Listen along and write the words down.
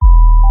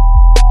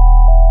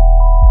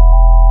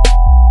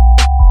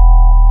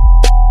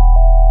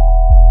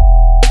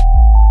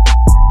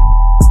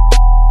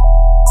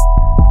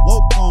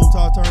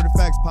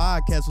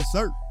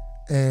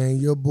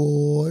your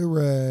boy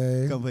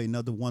Ray. Come for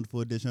another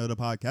wonderful edition of the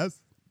podcast.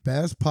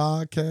 Best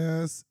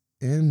podcast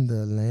in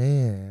the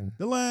land.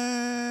 The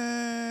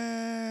land.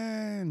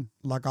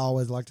 Like I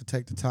always like to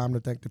take the time to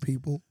thank the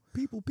people.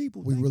 People.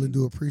 We really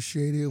do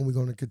appreciate it, and we're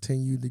going to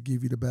continue to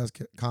give you the best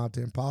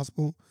content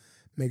possible.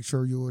 Make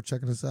sure you are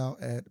checking us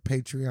out at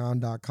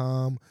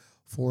patreon.com/the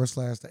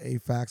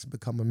AFAX and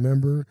become a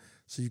member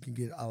so you can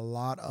get a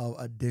lot of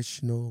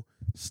additional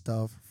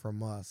stuff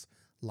from us,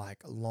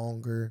 like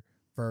longer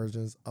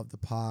versions of the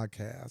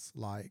podcast,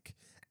 like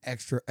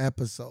extra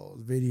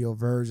episodes, video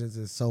versions,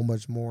 and so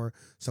much more.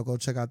 So go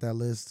check out that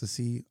list to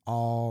see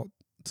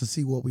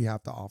what we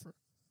have to offer.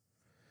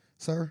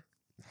 Sir,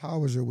 how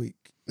was your week?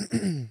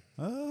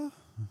 My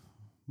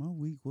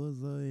week was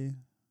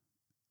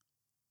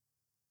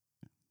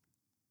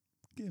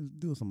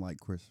doing some like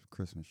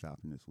Christmas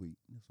shopping this week.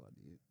 That's what I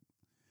did.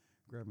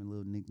 Grabbing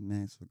little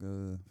knickknacks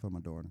for my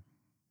daughter.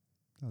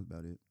 That was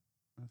about it.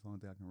 That's the only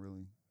thing I can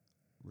really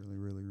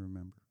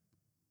remember.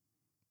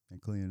 And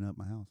cleaning up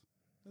my house.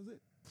 That's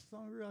it. That's the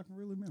only real I can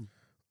really remember.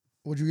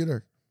 What'd you get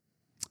her?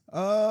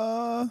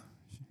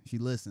 She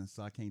listens,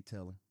 so I can't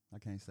tell her. I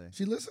can't say.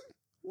 She listen?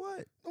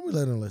 What? Don't we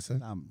let her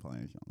listen? I'm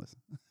playing. She don't listen.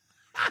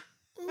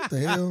 What the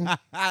hell?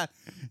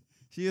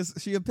 She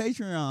a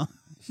Patreon.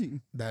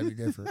 That'd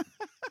be different.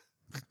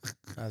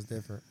 That's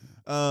different.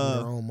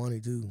 Her own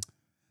money too.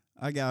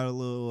 I got a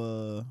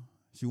little.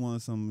 She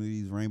wanted some of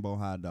these rainbow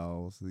high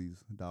dolls. These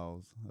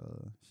dolls.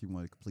 She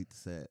wanted to complete the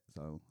set,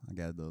 so I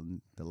got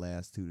the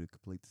last two to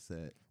complete the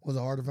set. Was it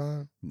hard to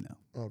find? No.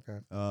 Okay.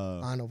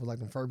 I I know if it was like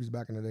them Furbies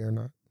back in the day or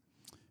not.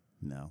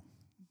 No.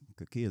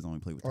 Cause kids only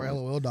play with Or toys.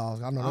 LOL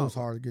dolls. I know those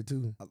hard to get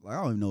too. I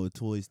don't even know if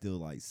toys still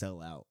like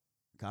sell out.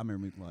 I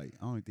remember like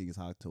I don't even think it's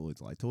hot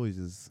toys. Like toys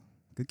just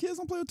cause kids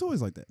don't play with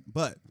toys like that.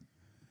 But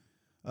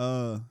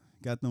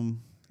got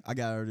them. I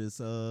got her this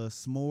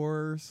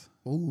s'mores.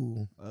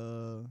 Ooh.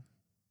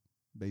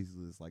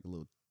 Basically it's like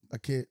a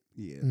kit.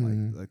 Yeah,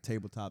 Mm-hmm. like a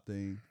tabletop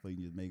thing, so you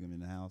can just make them in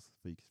the house.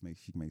 So she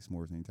can make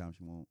s'mores anytime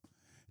she want.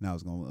 And I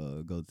was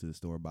gonna go to the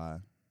store buy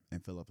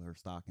and fill up her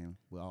stocking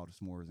with all the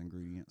s'mores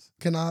ingredients.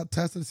 Can I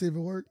test it to see if it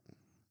worked?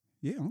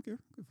 Yeah, I don't care.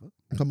 Good fuck.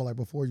 I'm talking about like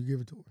before you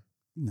give it to her.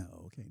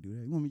 No, can't do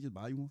that. You want me to just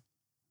buy you one?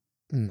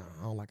 No,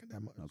 I don't like it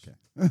that much. Okay.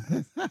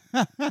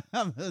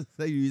 I'm gonna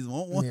say you just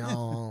want one. Yeah, I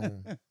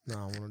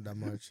don't want it that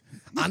much.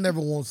 I never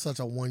want such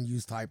a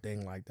one-use type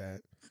thing like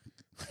that.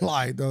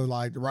 Like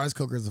the rice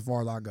cooker is as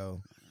far as I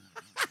go.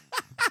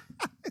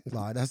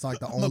 Like that's like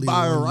the only.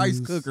 Buy a one rice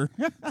use, cooker.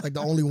 Like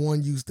the only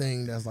one-use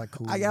thing that's like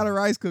cool. I got a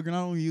rice cooker and I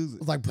don't use it.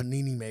 It's like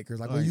panini makers.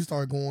 Like when you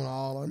start going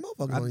all, like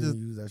motherfuckers don't even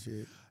use that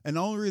shit. And the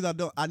only reason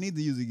I need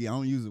to use it again. I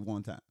only use it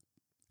one time,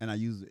 and I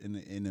use it,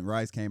 and the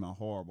rice came out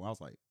horrible. I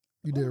was like,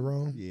 you did it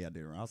wrong. Yeah, I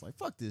did it wrong. I was like,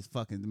 fuck this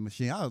fucking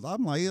machine. I'm like,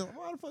 why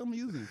the fuck am I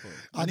using it for?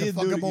 I can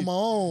fuck up on my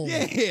own.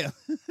 Yeah.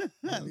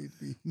 I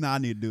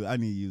need to do it. I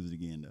need to use it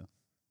again though.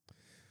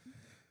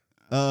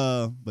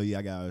 But yeah,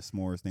 I got a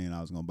s'mores thing.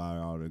 I was gonna buy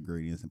her all the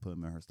ingredients and put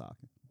them in her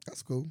stocking.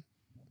 That's cool.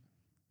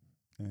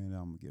 And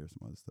I'm gonna get her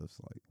some other stuff,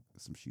 like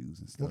some shoes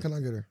and stuff. What can I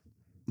get her?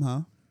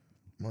 Huh?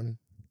 Money.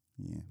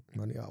 Yeah.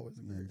 Money always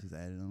the Yeah, greatest. just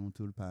add it on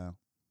to the pile.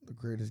 The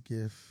greatest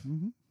gift.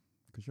 Mm-hmm.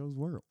 Controls the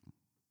world.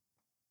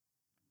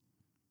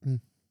 Mm.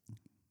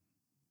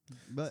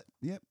 But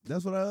yep,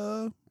 that's what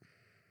I'm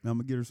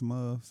gonna get her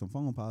some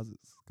phone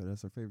posits because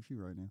that's her favorite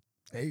shoe right now.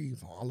 Hey,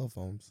 I love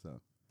phones. So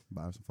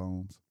buy her some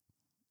phones.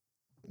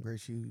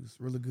 Great shoes,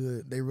 really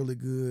good. They really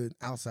good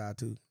outside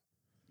too.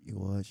 You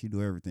know what? She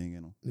do everything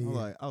in them.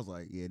 Yeah. I was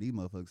like, yeah, these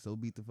motherfuckers so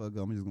beat the fuck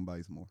up. I'm just gonna buy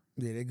you some more.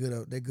 Yeah, they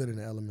good. They good in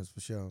the elements for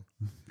sure.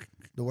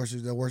 The worst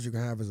you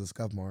can have is a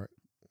scuff mark.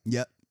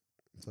 Yep.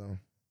 So,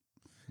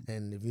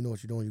 and if you know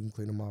what you're doing, you can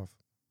clean them off.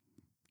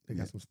 They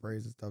got some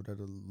sprays and stuff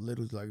that'll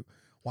literally like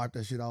wipe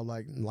that shit out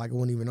like it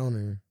wasn't even on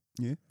there.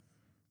 Yeah.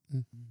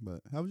 Mm.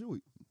 But how was your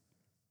week?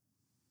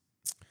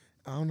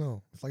 I don't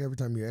know. It's like every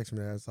time you ask me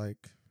that, it's like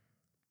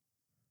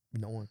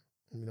no one.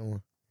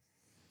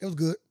 It was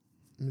good.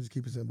 Let me just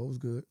keep it simple. It was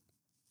good.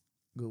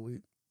 Good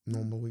week.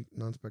 Normal week.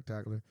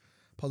 Non-spectacular.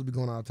 Supposed to be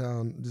going out of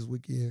town this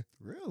weekend.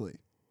 Really?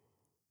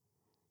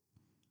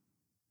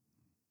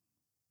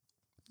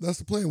 That's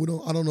the plan.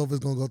 I don't know if it's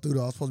gonna go through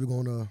though. I was supposed to be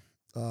going to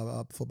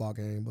a football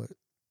game, but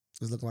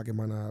it's looking like it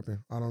might not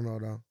happen. I don't know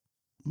though.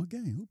 What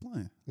game? Who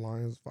playing?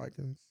 Lions,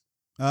 Vikings.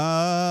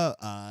 But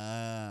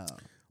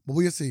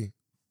we'll see.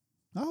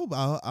 I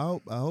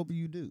hope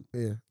you do.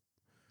 Yeah.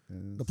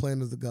 The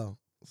plan is to go.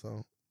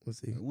 So we'll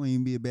see. It won't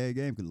even be a bad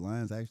game because the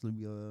Lions actually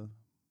be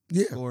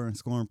scoring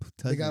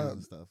touchdowns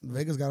and stuff.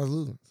 Vegas got us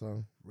losing.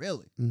 So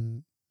really? Mm-hmm.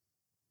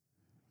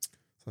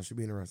 So it should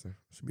be interesting.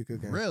 Should be a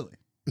good game. Really?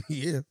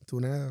 Yeah,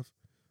 2.5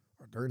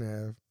 or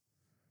 3.5.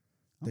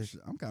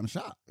 I'm kind of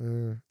shocked.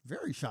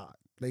 Very shocked.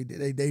 They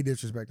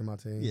disrespecting my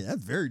team. Yeah,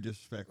 that's very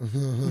disrespectful.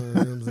 You know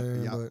what I'm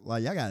saying?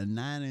 y'all got a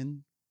 9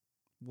 and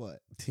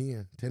what?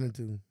 10 and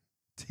 2.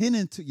 10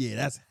 and 2. Yeah,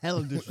 that's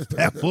hella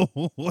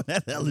disrespectful.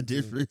 That's hella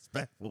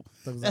disrespectful.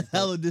 That's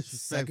hella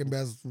disrespectful. Second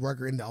best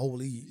record in the whole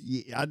league.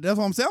 Yeah, that's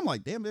what I'm saying. I'm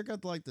like, damn, they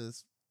got like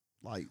this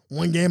Like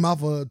one game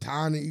off of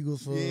tying the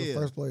Eagles for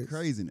first place.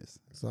 Craziness.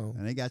 So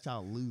and they got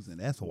y'all losing.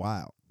 That's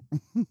wild.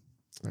 Yeah.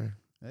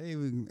 Hey,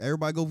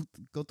 everybody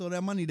go throw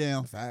that money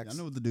down. Facts. I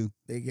know what to do.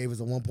 They gave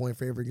us a 1-point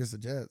favorite against the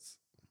Jets.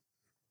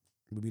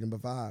 We beat them by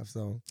 5.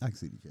 So I can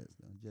see the Jets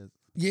though.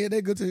 yeah,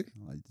 they're good too.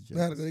 I like the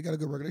Jets. They got a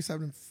good record. They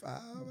 7-5, I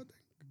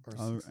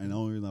think. And the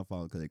only reason I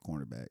follow because they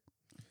cornerback.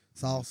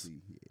 Sauce.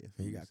 Yeah,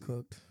 He got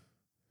cooked.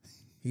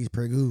 He's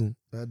pretty good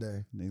that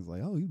day. And they was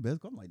like, "Oh, you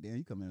best." I'm like, "Damn,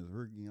 you come in as a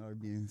rookie and already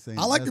being saying."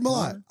 I liked him a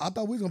lot. I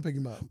thought we was gonna pick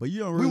him up, but you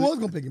don't really. We was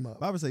gonna pick him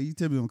up. I would say you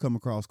typically don't come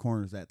across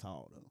corners that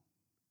tall though.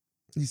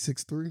 He's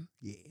 6'3".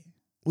 Yeah,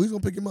 We was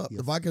gonna pick him up. Yeah.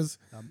 The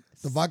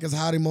Vikings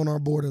had him on our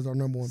board as our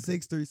number 1.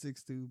 6'3",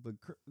 6'2". But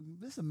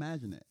just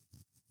imagine that.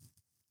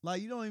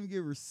 Like you don't even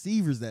get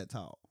receivers that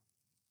tall.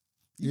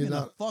 You get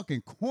a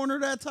fucking corner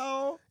that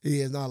tall?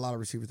 Yeah, it's not a lot of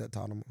receivers that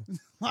tall no more.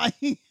 like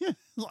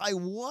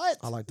what?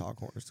 I like tall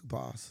corners too,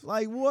 boss.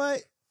 Like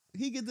what?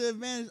 He get the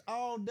advantage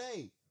all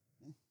day.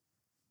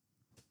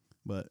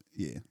 But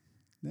yeah,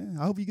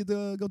 I hope you get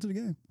to go to the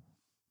game,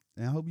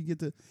 and I hope you get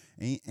to.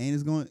 And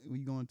it's going.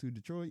 You going to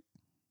Detroit?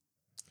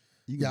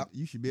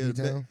 You should be able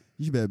to bet.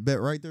 You should be able to bet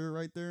right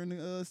there in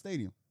the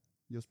stadium.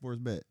 Your sports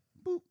bet.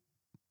 Boop.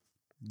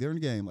 During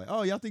the game, like,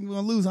 oh, y'all think we're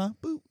gonna lose, huh?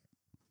 Boop.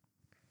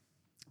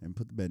 And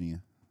put the bet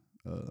in.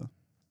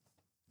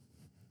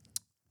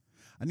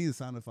 I need to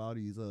sign up for all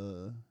these.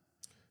 You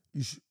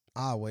should.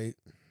 I'll wait.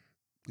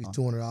 These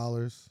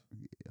 $200.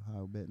 Yeah,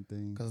 high betting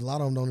things. Because a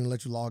lot of them don't even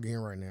let you log in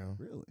right now.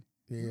 Really?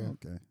 Yeah. Oh,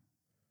 okay.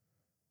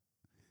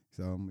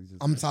 So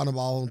I'm signing up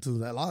all of them too.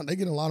 They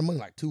get a lot of money,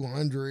 like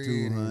 200.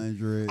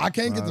 200. I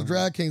can't get the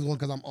DraftKings one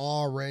because I'm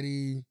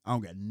already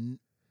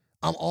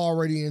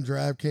in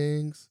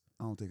DraftKings.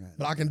 I don't think I.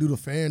 But I can do the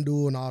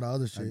FanDuel and all the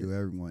other shit. I do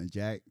everyone.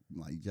 Jack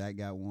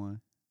got one.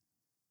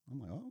 I'm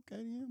like, oh,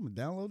 okay, yeah, I'm gonna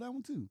download that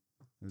one too.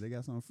 If they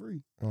got something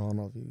free. I don't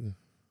know if you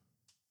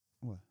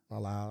what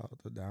allowed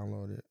to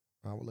download it.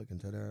 I would look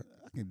into that.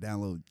 I can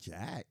download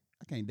Jack.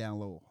 I can't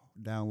download.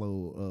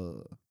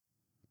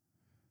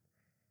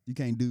 You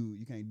can't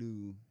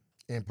do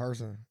in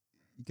person.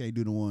 You can't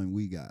do the one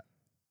we got.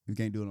 You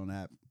can't do it on the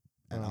app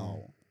at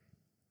all.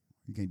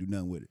 You can't do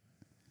nothing with it.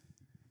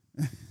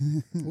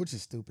 Which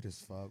is stupid as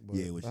fuck. But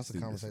yeah, that's a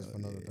conversation for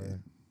another day.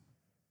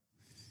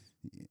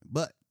 Yeah,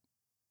 but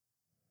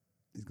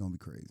it's gonna be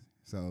crazy.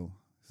 So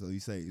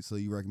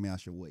you recommend I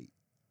should wait?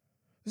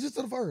 It's just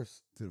to the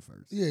first. To the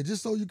first. Yeah,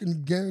 just so you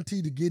can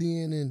guarantee to get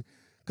in, and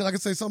because like I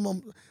say, some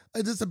of them,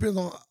 it just depends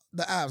on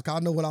the apps. Cause I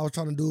know what I was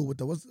trying to do with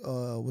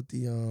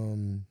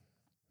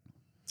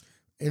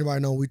anybody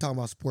know we talking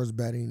about sports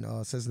betting.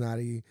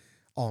 Cincinnati.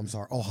 Oh, I'm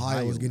sorry.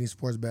 Ohio is getting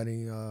sports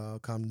betting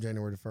come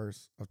January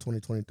 1st of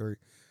 2023.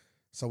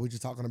 So we're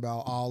just talking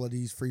about all of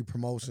these free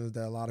promotions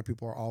that a lot of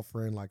people are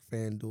offering, like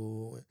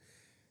FanDuel,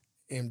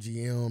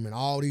 MGM, and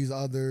all these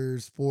other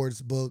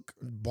sports book,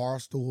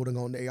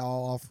 Barstool. They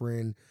all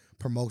offering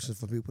promotions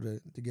for people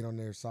to get on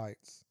their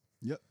sites.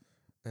 Yep.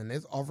 And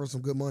they're offering some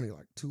good money,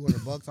 like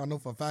 $200. I know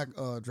for a fact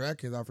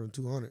DraftKings offering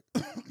 $200.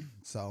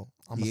 So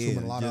I'm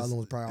assuming a lot of other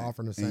ones probably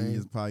offering the same. You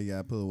just probably got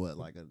to put what,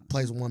 like a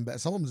place one bet.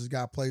 Some of them just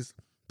got place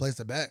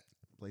a bet.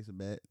 Place a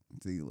bet.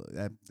 See, look,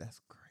 that's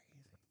crazy.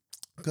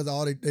 Because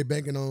all they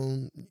banking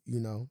on,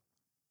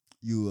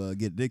 you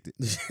get addicted.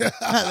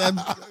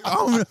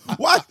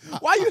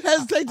 Why you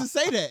hesitate to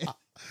say that?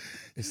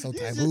 It's so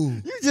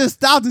taboo. You just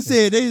stopped and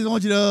said they just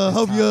want you to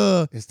hope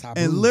you it's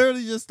taboo. And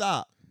literally just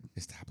stop.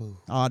 It's taboo.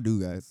 Oh, I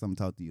do, guys. Something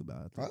to talk to you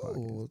about. Talk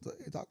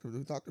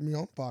to me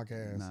on the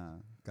podcast. Nah,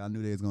 I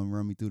knew they was gonna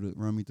run me through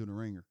the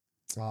ringer.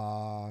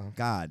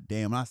 God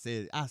damn! I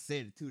said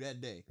it too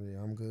that day.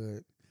 Yeah, I'm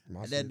good.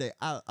 That day,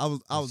 I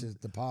was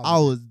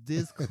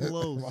this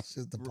close. My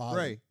shit's deposit.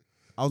 Ray,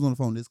 I was on the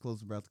phone this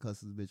close about to cuss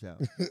this bitch out.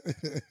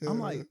 I'm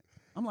like,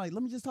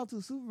 let me just talk to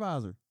the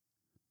supervisor.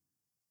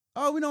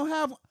 Oh, we don't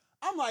have.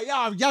 I'm like,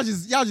 y'all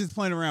just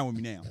playing around with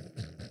me now.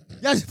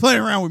 Y'all just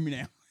playing around with me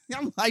now.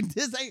 I'm like,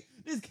 this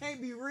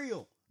can't be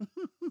real.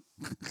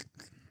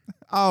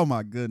 Oh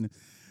my goodness!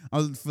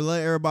 For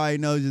let everybody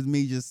know, just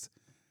me,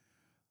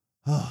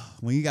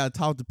 when you gotta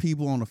talk to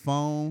people on the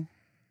phone,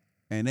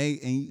 and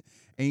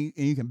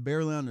you can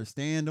barely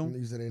understand them.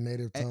 Use their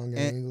native tongue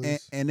in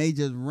English, and they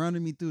just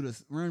running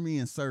me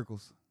in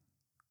circles.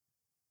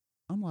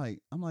 I'm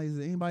like, is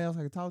there anybody else I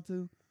can talk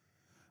to?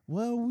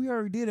 Well, we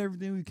already did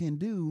everything we can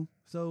do,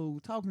 so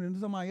talking to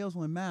somebody else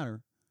wouldn't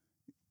matter.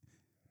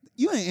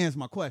 You ain't answer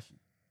my question.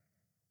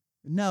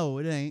 No,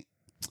 it ain't.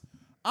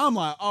 I'm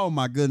like, oh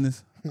my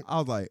goodness. I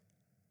was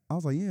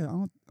like, yeah,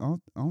 I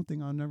don't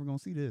think I'm never gonna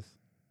see this.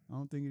 I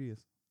don't think it is.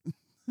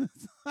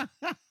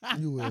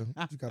 You will.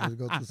 You gotta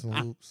go through some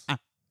hoops.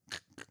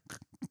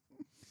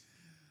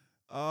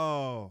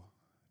 Oh,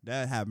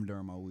 that happened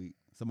during my week.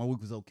 So my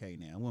week was okay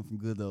now. I went from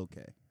good to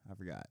okay. I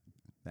forgot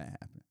that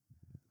happened.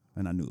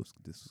 And I knew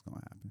this was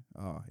going to happen.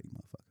 Oh, I hate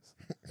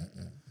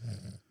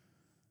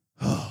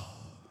motherfuckers.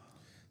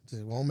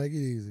 Just won't make it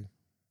easy.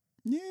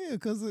 Yeah,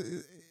 because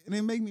it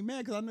didn't make me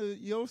mad because I knew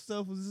your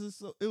stuff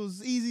was it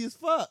was easy as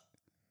fuck.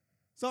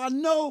 So I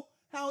know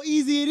how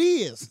easy it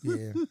is.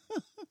 Yeah.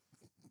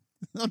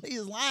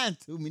 He's lying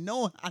to me,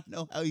 knowing I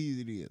know how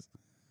easy it is.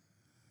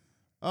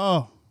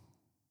 Oh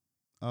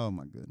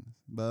my goodness.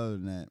 But other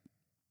than that,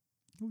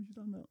 what was you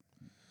talking about?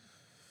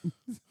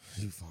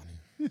 You funny.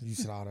 You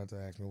said all that to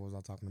ask me what was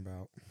I talking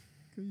about.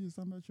 Because you was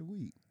talking about your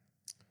week.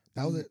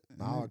 That was it.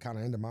 I kind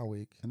of ended my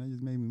week. And that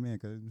just made me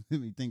mad because it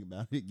made me think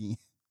about it again.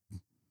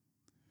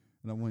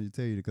 And I wanted to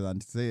tell you because I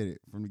said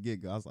it from the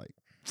get-go. I was like,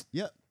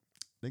 yep,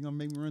 they're going to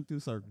make me run through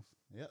circles.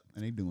 Yep,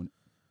 and they doing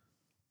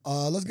it.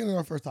 Let's get into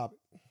our first topic.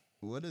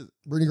 What is it?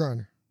 Brittany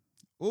Griner.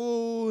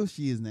 Oh,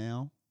 she is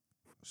now.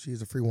 She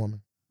is a free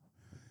woman.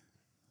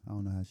 I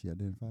don't know how she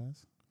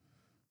identifies.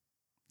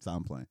 So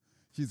I'm playing.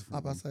 She's a free I'm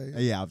about to woman.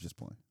 say. Yeah, I was just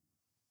playing.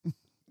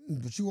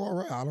 But you all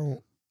right. I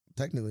don't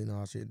technically know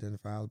how she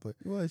identifies, but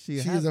Well, she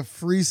is a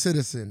free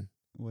citizen.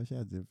 Well, she's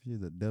a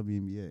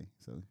WNBA.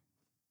 So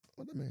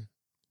What that mean?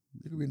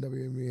 You could be in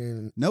WNBA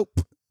and nope.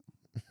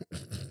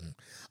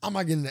 I'm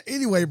not getting that.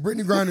 Anyway,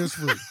 Brittany Griner is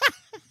free.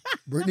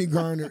 Brittany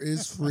Griner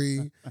is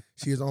free.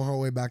 She is on her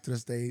way back to the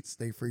States.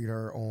 They freed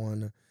her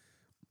on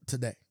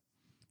today,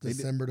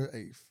 December the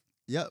 8th.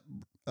 Yep.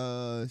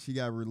 She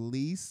got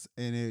released,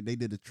 and they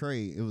did a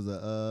trade. It was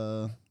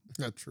a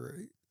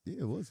trade.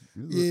 Yeah, it was.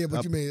 Yeah,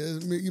 but you made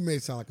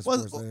it sound like a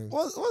sports thing.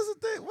 What's the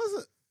thing?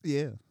 Was it?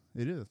 Yeah,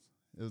 it is.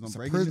 It was on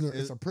breaking news.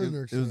 It's a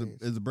prisoner exchange.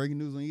 It was a breaking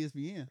news on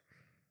ESPN.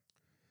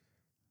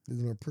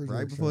 It's a prisoner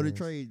Right before the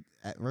exchange.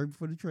 right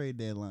before the trade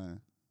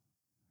deadline.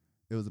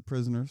 It was a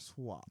prisoner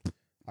swap.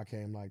 I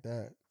came like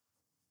that.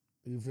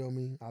 You feel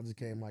me? I just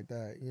came like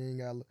that. You ain't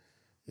got.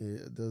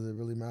 Does it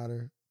really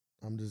matter?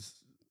 I'm just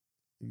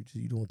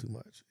you doing too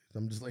much.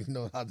 I'm just like,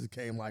 no, I just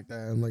came like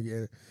that. I'm like,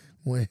 yeah,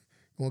 when you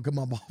want to come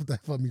up off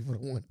that for me for the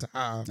one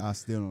time. I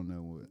still don't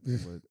know what. What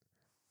you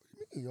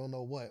mean you don't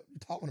know what you're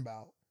talking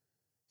about?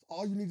 It's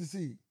all you need to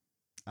see.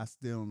 I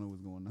still don't know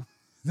what's going on.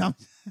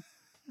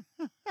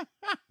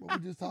 But we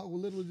just talked.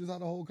 We literally just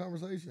had a whole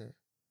conversation.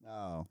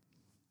 Oh,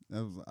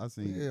 that was I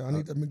seen. Yeah, I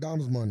need that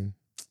McDonald's money.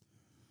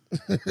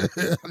 I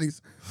need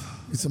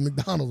some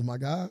McDonald's, my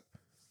guy.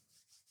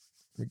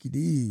 Mickey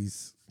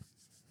D's.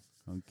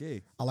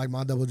 Okay. I like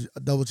my double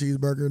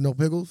cheeseburger, no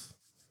pickles.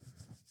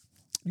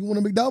 You want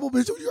a McDouble,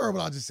 bitch? You heard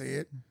what I just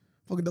said.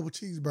 Fucking double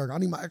cheeseburger. I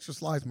need my extra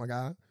slice, my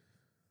guy. What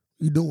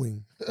you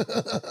doing? What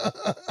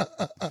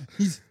are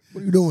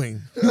you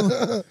doing?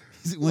 You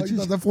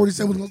thought that 40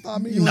 cents was going to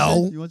stop me?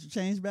 No. You want your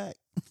change back?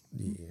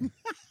 Yeah.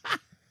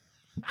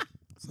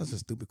 Such a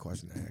stupid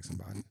question to ask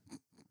somebody.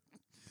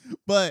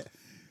 But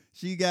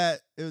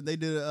they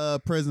did a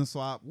prison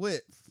swap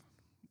with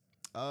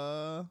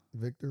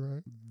Victor,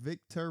 right?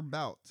 Victor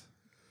Bout,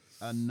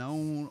 a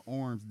known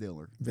arms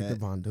dealer. Victor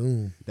Von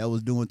Doom. That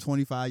was doing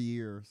 25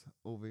 years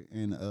over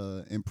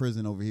in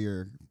prison over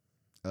here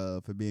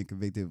for being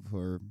convicted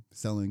for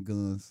selling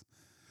guns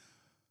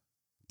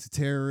to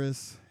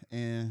terrorists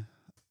and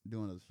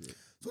doing other shit.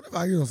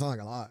 25 years don't sound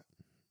like a lot.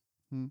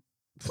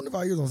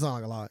 25 years don't sound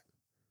like a lot.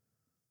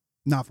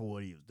 Not for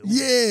what he was doing.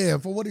 Yeah,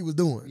 for what he was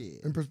doing.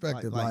 Yeah. In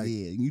perspective. Like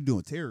yeah, you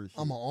doing terrorist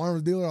shit. I'm an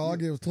arms dealer. All I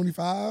get was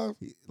 25.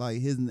 He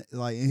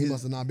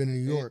must have not been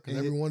in New York because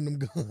every one of them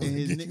guns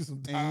get you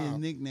some time. And his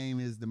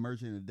nickname is the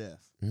Merchant of Death.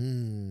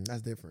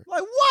 That's different.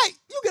 Like what?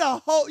 You get a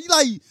whole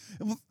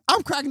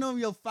I'm cracking over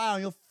your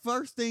file. Your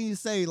first thing you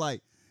say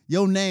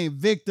your name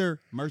Victor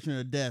Merchant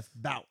of Death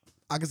Bout.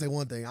 I can say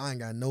one thing. I ain't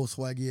got no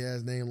swaggy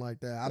ass name like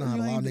that. I don't have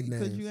a lot of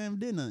nicknames because you haven't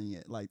did nothing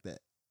yet like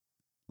that.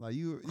 Like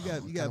you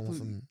got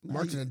put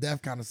Merchant of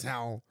Death kind of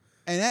sound.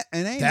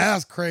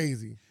 That's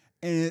crazy.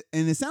 And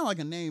it sounds like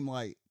a name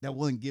that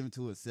wasn't given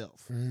to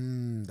itself.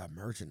 The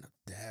Merchant of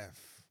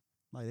Death.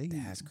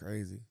 That's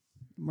crazy.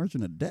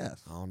 Merchant of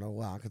Death. I don't know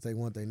why. I can say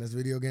one thing. This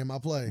video game I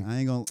play. I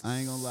ain't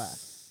gonna lie.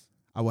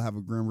 I will have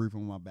a Grim Reaper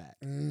on my back.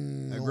 A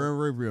Grim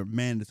Reaper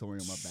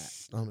mandatory on my back.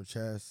 On the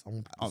chest. I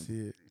want to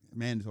see it.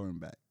 Mandatory on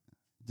my back.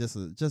 Just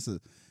a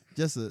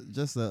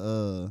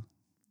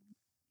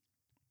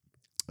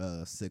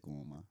sickle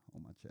on my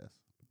chest.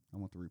 I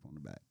want the Reaper on the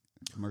back.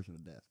 Merchant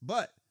of Death.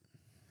 But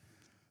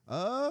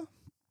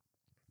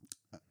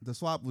the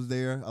swap was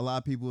there. A lot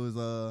of people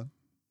on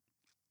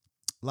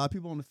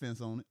the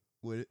fence on it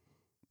with it.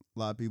 A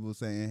lot of people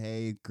saying,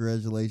 "Hey,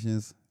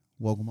 congratulations,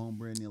 welcome home,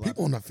 Brittany."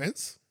 People on the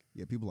fence.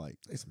 Yeah, people like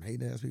they some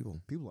hate ass people.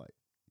 People like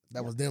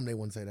that was them. They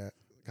wouldn't say that.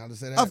 Kind of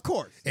say that. Of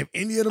course. If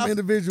any of them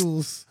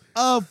individuals,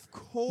 of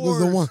course, was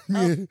the one.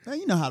 Yeah.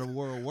 You know how the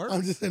world works.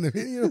 I'm just saying, if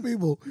any of the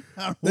people,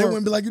 they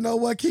wouldn't be like, you know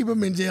what, keep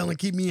them in jail and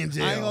keep me in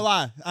jail. I ain't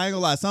gonna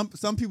lie.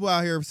 Some people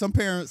out here, some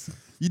parents,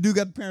 you do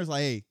got the parents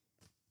like, hey,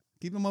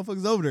 keep them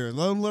motherfuckers over there.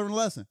 Let them learn a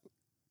lesson.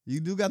 You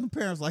do got the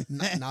parents like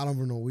that. Not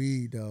over no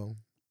weed though.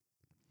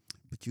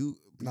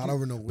 Not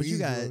over no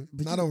weed.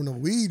 Not over no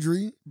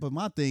weedry. Like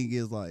my thing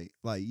is like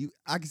you,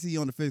 I can see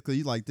you on the fence because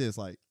you like this.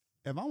 Like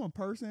if I'm a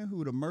person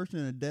who the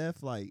Merchant of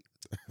Death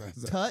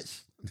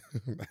touch,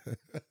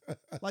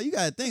 like you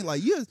gotta think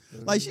like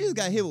she just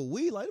got hit with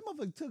weed. Like the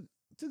motherfucker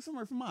took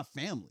somewhere from my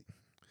family.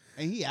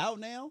 And he out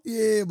now?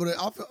 Yeah, but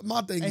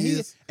my thing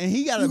is,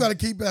 you got to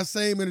keep that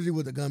same energy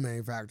with the gun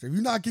manufacturer. If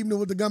you're not keeping it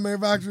with the gun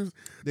manufacturers,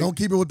 don't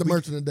keep it with the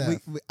merchant of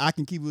death. I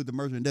can keep it with the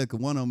merchant of death because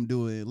one of them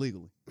do it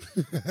illegally.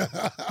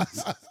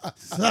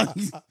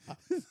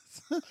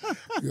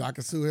 Yeah, I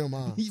can sue him,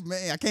 huh?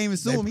 Man, I can't even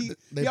sue him. He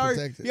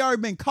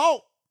already been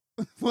caught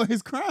for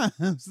his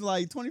crimes,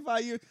 like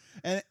 25 years.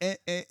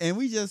 And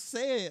we just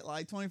said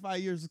like 25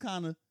 years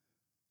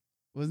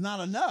was not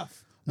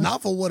enough.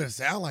 Not for what it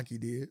sounded like he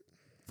did.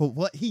 For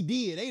what he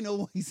did. Ain't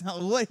no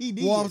what he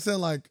did. Well, I'm saying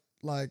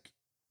like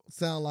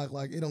sound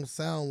like it don't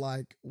sound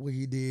like what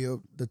he did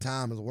the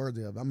time is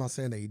worthy of. I'm not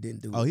saying that he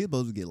didn't do it. Oh, he's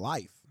supposed to get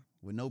life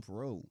with no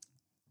parole.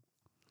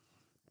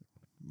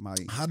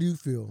 How do you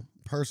feel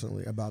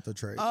personally about the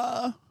trade?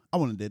 I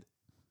wouldn't did it.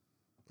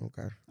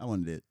 Okay. I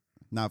wouldn't did it.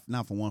 Not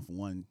for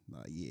one.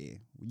 Yeah.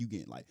 You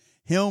get like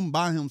him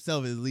by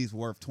himself is at least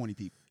worth 20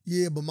 people.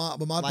 Yeah, but my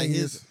like thing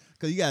is,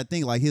 because you gotta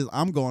think like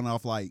I'm going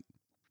off like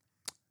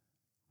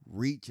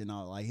reach and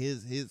all, like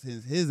his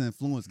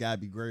influence gotta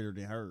be greater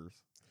than hers.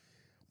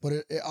 But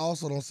it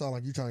also don't sound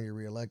like you're trying to get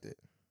reelected.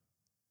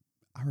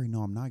 I already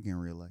know I'm not getting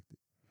reelected.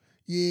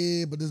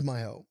 Yeah, but this might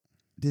help.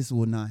 This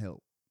will not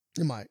help.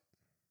 It might.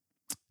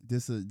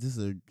 This is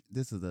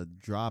a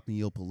drop in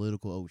your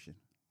political ocean.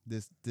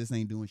 This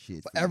ain't doing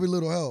shit. But every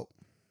little help.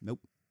 Nope.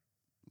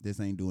 This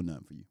ain't doing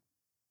nothing for you.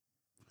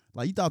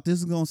 Like you thought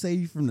this was gonna save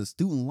you from the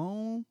student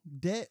loan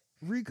debt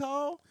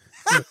recall?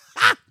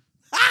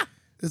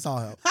 This all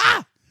help.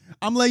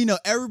 I'm letting you know,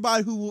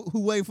 everybody who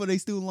wait for their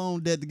student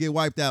loan debt to get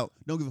wiped out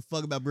don't give a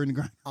fuck about Brittany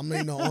Griner. I'm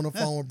letting you know on the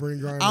phone with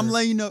Brittany Griner. I'm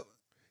letting you know.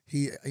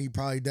 He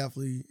probably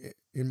definitely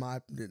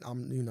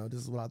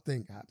this is what I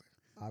think happened.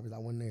 Obviously I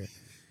wasn't there.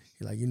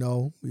 He like,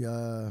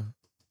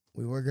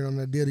 we working on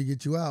that deal to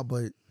get you out,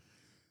 but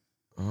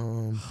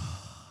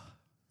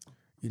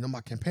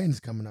my campaign is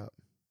coming up.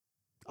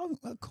 Oh,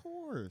 of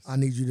course. I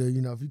need you to,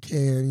 if you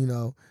can,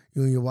 you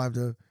and your wife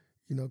to,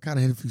 kind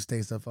of hit a few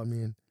states stuff for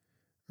me and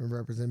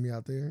represent me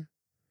out there.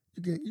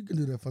 You can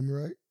do that for me,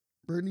 right,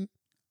 Brittany?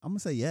 I'm gonna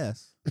say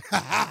yes.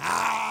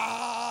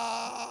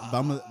 but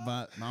I'm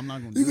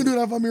not gonna. You can do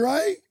that for me,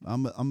 right?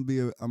 I'm a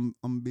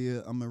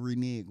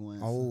renege one.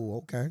 Oh,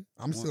 okay.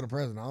 I'm still the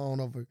president. I don't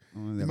know if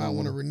you might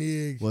want to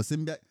renege. Well,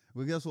 send me back.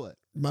 Well, guess what?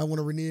 You might want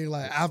to renege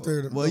like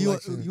after the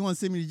election. You want to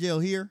send me to jail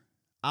here?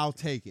 I'll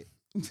take it.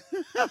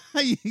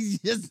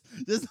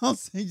 just don't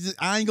say.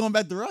 I ain't going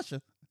back to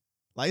Russia.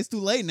 Like it's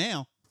too late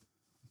now.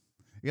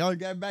 Y'all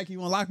got back. You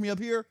want to lock me up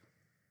here?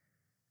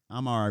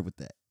 I'm all right with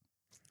that.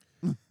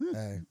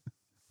 Hey,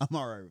 I'm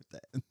all right with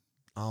that.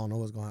 I don't know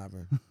what's gonna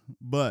happen,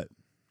 but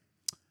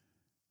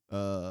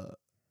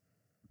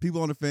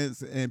people on the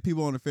fence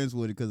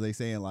with it because they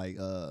saying like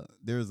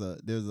there's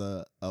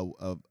a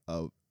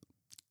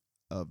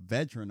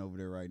veteran over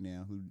there right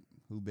now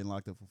who been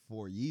locked up for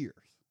 4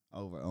 years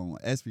over on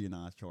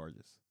espionage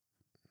charges.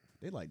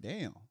 They like,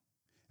 damn.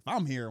 If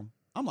I'm here,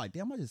 I'm like,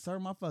 damn, I just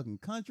served my fucking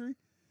country,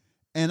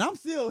 and I'm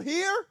still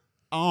here.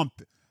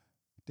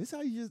 This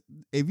how you just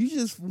if you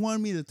just wanted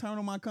me to turn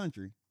on my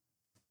country,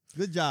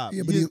 good job.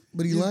 Yeah,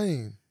 but he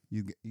lame.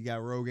 You got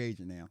a rogue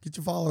agent now. Get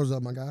your followers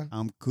up, my guy.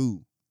 I'm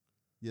cool.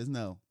 Just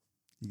know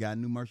you got a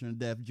new Merchant of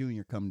Death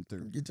Jr. coming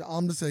through.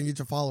 I'm just saying, get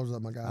your followers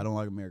up, my guy. I don't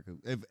like America.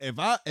 If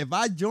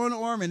I join the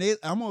army and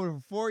I'm over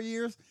for 4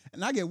 years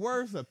and I get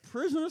worse a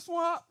prisoner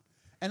swap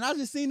and I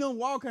just seen them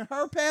walking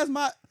her past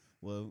I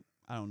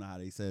don't know how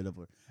they set it up.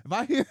 If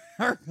I hear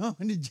her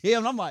going to jail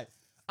and I'm like,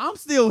 I'm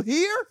still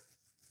here.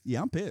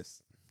 Yeah, I'm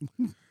pissed.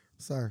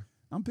 Sir,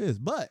 I'm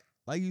pissed. But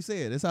like you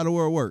said, that's how the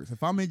world works.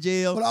 If I'm in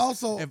jail, but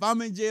also if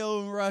I'm in jail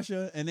in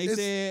Russia and they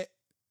said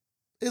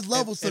it's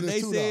levels to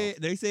this too.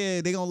 They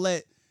said they gonna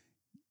let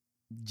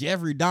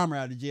Jeffrey Dahmer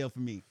out of jail for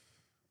me.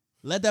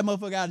 Let that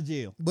motherfucker out of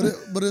jail. But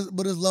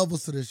it's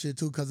levels to this shit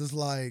too, because it's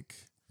like,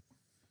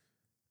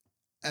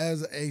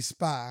 as a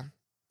spy,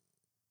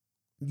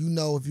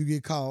 if you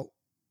get caught,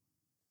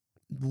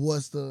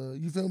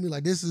 you feel me?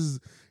 Like this is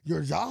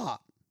your job.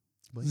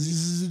 This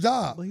is your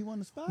job. But he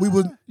wasn't a spy.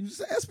 You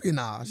said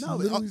espionage. No,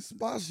 literally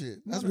spy shit.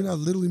 Espionage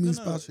literally means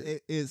spy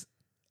shit. It's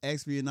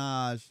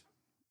espionage.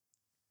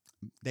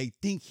 They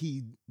think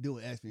he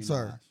doing espionage.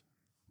 Sir.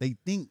 They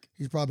think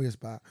he's probably a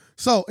spy.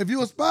 So if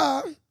you a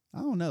spy, I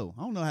don't know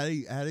how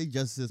they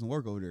justice system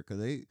work over there, because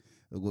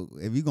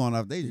if you going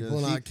off they just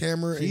pulling out a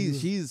camera.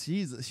 She's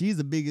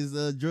the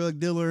biggest drug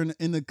dealer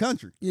in the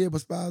country. Yeah,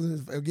 but spies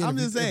again. I'm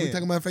just saying. If we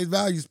take them at face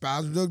value,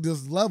 spies and drug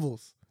dealers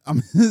levels. I'm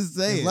just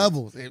saying. There's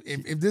levels.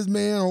 If this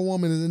man or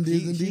woman is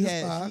indeed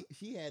a spy,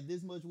 she had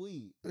this much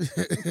weed.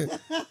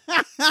 If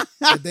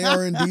they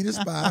are indeed a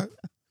spy,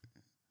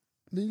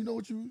 then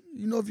if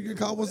you get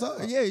caught, what's up?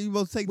 Yeah, you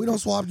both take. We don't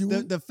swap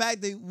you. The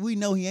fact that we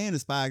know he ain't a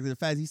spy, the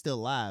fact he's still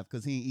alive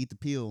because he ain't eat the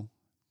pill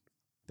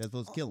that's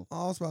supposed to kill him.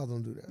 All spies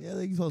don't do that. Yeah,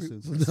 you're supposed to.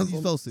 You're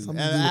supposed to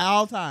at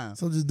all times.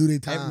 Some just do their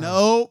time.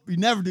 Nope, you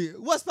never do.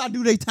 What spy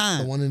do they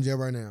time? The one in jail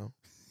right now.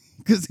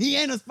 Because he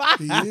ain't a spy.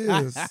 He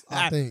is,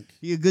 I think.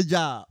 He a good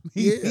job.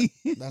 Yeah,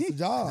 that's the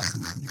job.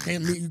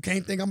 You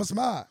can't think I'm a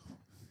spy.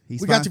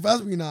 We got you for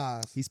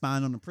espionage. He's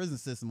spying on the prison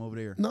system over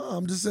there. No,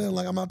 I'm just saying,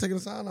 like, I'm not taking a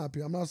sign out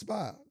here. I'm not a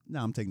spy.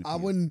 No, I'm taking. I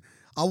wouldn't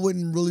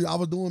really. I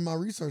was doing my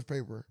research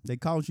paper. They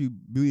called you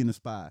being a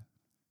spy.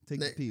 Take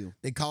the pill.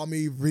 They called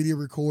me video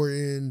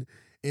recording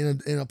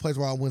in a place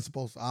where I wasn't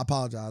supposed to. I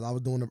apologize. I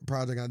was doing a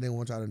project I didn't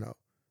want y'all to know.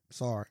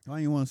 Sorry. Why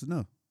you want us to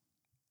know?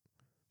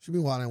 Should be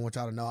why I didn't want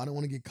y'all to know. I didn't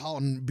want to get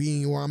caught in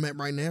being where I'm at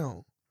right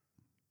now.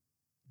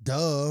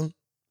 Duh.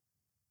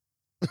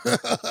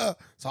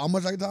 So how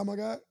much time I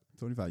got?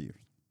 25 years.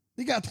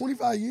 He got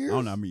 25 years? I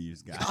don't know how many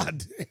years got.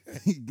 God damn.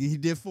 He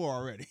did 4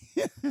 already.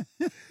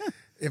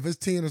 If it's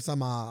 10 or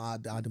something, I'll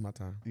do my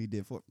time. He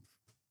did 4.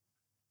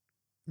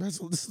 This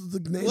is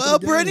the name Well,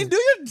 of the game. Brittany, do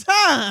your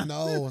time.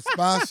 No,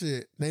 spy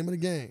shit. Name of the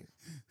game.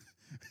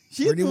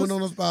 She Brittany went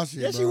on a spy shit,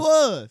 Yes, bro.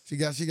 she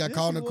was. She got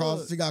caught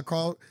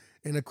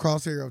in the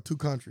crosshair of 2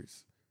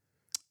 countries.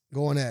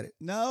 Going at it.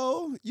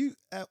 No, you.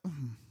 That's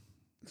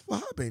what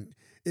happened.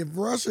 If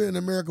Russia and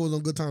America was on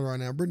good terms right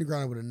now, Brittany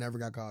Griner would have never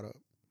got caught up.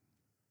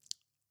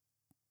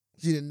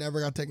 She never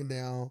got taken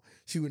down.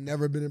 She would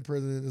never have been in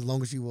prison as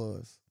long as she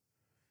was.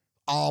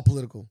 All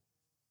political.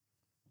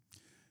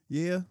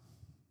 Yeah.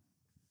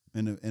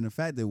 And the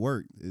fact that it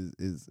worked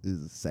is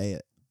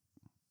sad.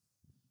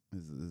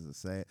 Is a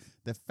sad.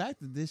 The fact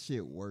that this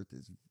shit worked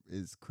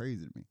is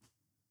crazy to me.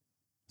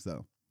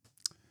 So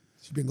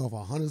She's been gone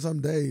for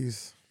 100-something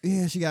days.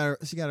 yeah, she got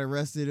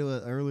arrested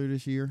earlier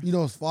this year. You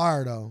know it's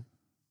fire though.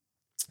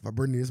 But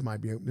Brittany, this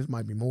might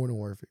be more than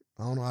worth it.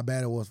 I don't know how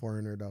bad it was for her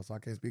in there though, so I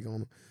can't speak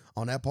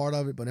on that part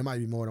of it. But it might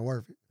be more than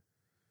worth it.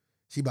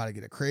 She about to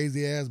get a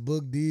crazy ass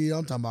book deal.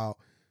 I'm talking about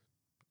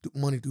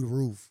money through the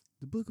roof.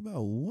 The book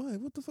about what?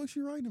 What the fuck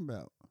she writing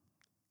about?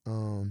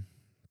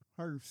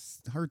 Her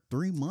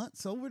 3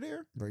 months over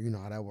there? Bro, you know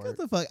how that works. Get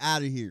the fuck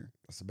out of here.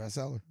 That's a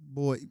bestseller.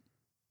 Boy.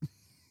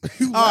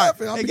 You All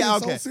laughing? right. I'm being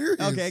so serious.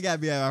 Okay, it gotta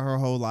be about her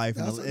whole life.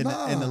 And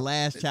the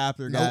last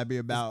chapter gotta be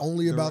about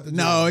the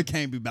No, it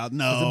can't be about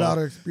no. It's about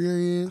her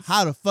experience.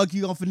 How the fuck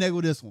you gonna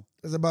finagle this one?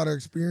 It's about her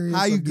experience.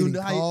 How you getting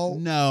gonna caught,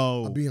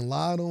 no of being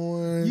lied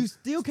on. You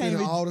still can't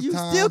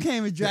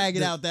even drag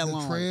it out that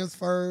long.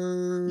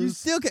 Transfers. You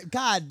still can't.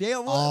 God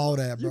damn. What? All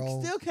that, bro.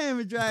 You still can't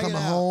even drag it Coming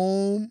out.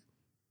 home.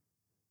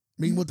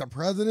 Meeting with the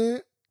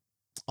president.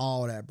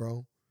 All that,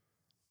 bro.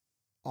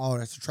 Oh,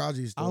 that's a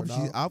tragedy story.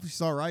 I hope she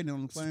saw writing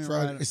on the plane.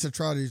 It's a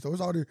tragedy story.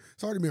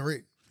 It's already been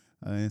written.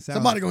 Somebody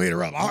Somebody gonna hit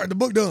her up. All right, the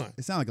book done.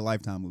 It sounds like a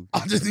Lifetime movie.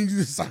 I just need you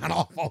to sign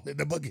off on it.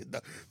 The book is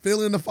done.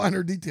 Fill in the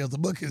finer details. The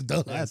book is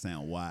done. That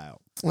sounds wild.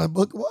 Like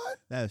book what?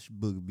 That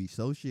book would be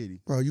so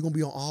shitty. Bro, you're gonna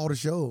be on all the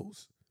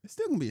shows. It's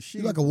still gonna be a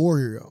shit. You're like a war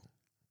hero.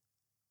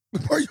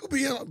 Bro, you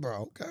be in,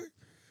 bro. Okay.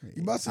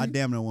 You about to see? I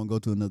damn near want to go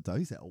to another time.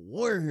 He said a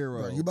war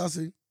hero. Bro, you about to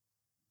see?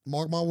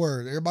 Mark my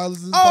word. Everybody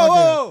listen to this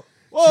podcast.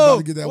 Whoa, she about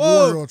to get that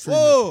war hero treatment.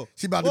 Whoa,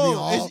 she about to be on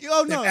all. If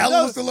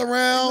Ellen was still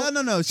around.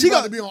 No. She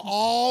about to be on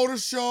all the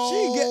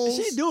shows.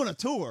 She doing a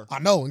tour. I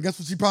know, and guess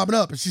what? She propping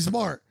up, and she's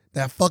smart.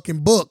 That fucking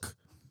book.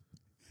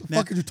 The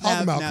fuck are you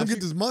talking about? Come get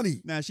this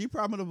money. Now she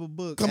propping up a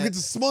book. Come get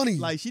this money.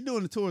 Like she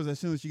doing the tours as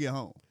soon as she get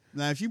home.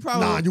 Now she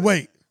probably. Nah, you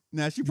wait.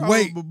 Now she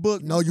probably up a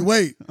book. No, you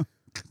wait.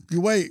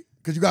 You wait.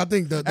 Because you got to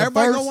think the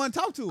everybody first, gonna want to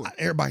talk to her.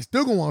 Everybody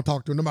still gonna want to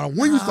talk to her, no matter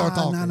when you start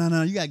talking.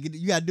 No. You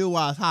gotta do it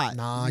while it's hot.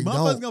 Nah, you motherfuckers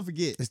don't. Gonna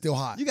forget. It's still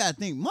hot. You gotta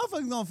think.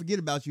 Motherfuckers gonna forget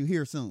about you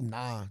here soon.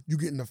 Nah, you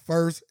getting the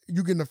first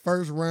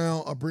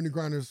round of Brittany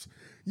Griner's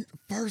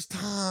first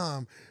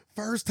time.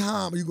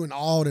 You getting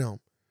all them.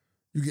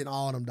 You getting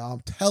all them, dog. I'm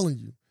telling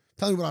you.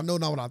 Tell me what I know,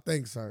 not what I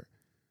think, sir.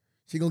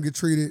 She gonna get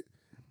treated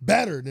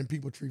better than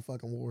people treat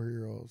fucking war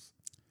heroes.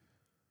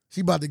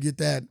 She about to get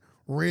that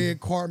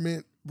red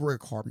carpet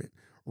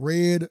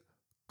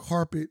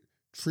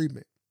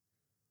treatment.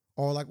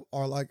 Or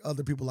like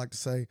other people like to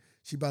say,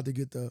 she about to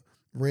get the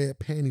red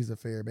panties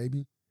affair, baby.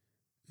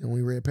 You know,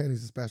 when red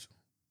panties is special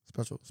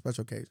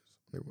occasions.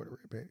 They wear the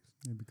red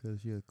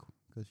panties. Yeah,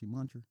 because she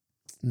muncher.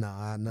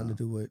 Nah, nothing to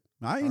do with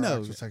I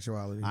know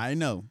sexuality. I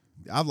know.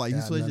 I was like,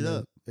 you switch it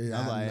up. I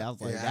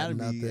was like, it that'd had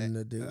be nothing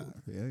to do.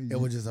 It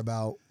was just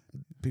about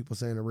people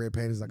saying the red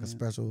panties like a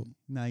special.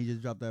 Now you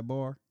just dropped that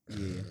bar.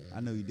 Yeah,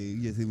 I know you did.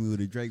 You just hit me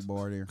with a Drake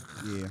bar there.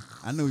 Yeah,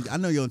 I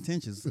know your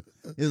intentions.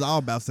 It was all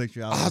about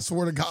sexuality. I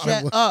swear to God,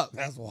 shut up.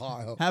 That's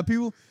wild. How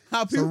people?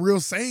 It's a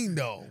real saying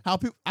though. How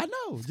people? I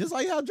know, just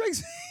like how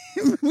Drake's.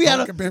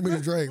 Don't compare me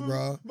to Drake,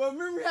 bro. But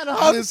remember, we had a.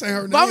 I didn't say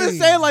her name. I'm just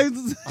saying, like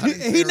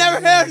he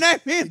never had her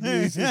name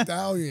in He's a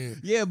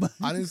stallion. Yeah, but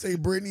I didn't say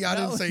Britney. I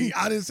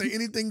didn't say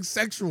anything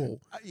sexual.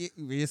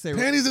 You say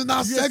panties is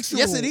not sexual.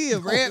 Yes, it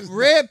is.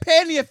 Red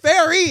Panty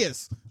Affair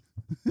is.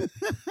 No,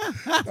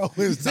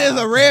 it's says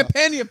not, a red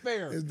panty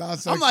affair. It's not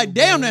sexual. I'm like,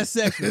 damn, bro. that's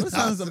sexual.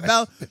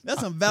 That's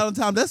some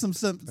Valentine. That's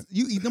some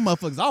you eat them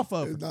motherfuckers off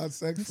of. It's not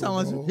sexual.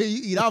 Sound like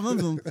you eat off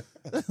them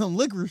some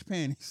licorice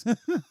panties.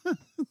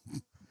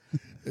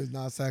 It's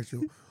not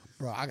sexual,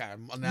 bro. I got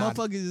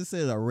motherfuckers just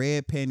said a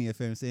red panty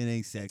affair saying it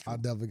ain't sexual. I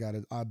definitely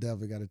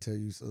got to tell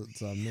you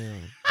something now.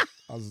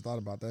 I just thought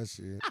about that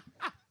shit.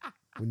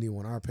 We need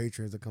one of our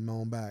patrons to come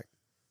on back.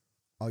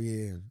 Oh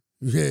yeah.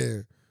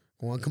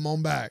 Go on, come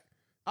on back.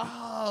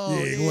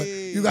 Oh, yeah.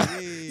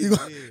 You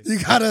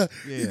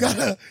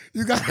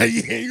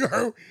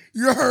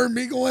You heard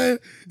me going.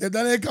 If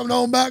that ain't coming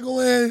on back, go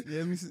ahead. Yeah,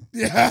 let me see.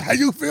 Yeah,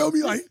 you feel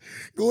me? Like,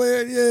 go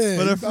ahead, yeah.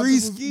 But You a thought free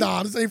this was- ski?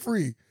 Nah, this ain't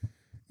free.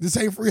 This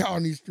ain't free out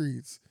on these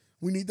streets.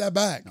 We need that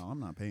back. No, I'm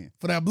not paying.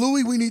 For that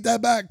Bluey, we need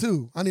that back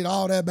too. I need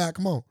all that back.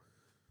 Come on.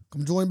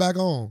 Come join back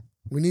on.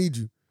 We need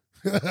you.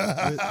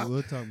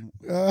 We'll talk.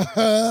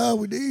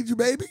 We need you,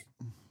 baby.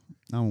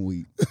 I'm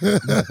weak.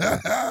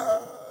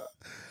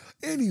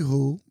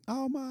 Anywho,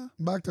 Oh my.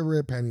 back to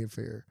Red Panty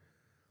Affair.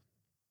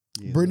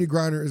 Yeah, Brittany look,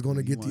 Griner is going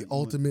to you get want- the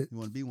ultimate. You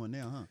want to be one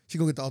now, huh? She's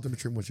going to get the ultimate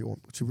treatment when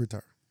she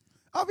return.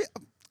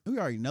 We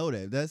already know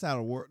that. That's how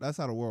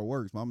the world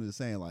works. But I'm just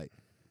saying, like,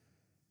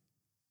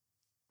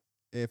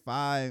 if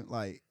I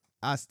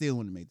still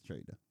want to make the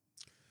trade though.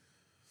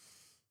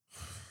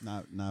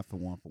 Not for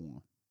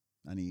one.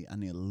 I need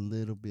a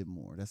little bit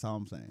more. That's all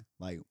I'm saying.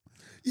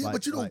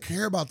 But you don't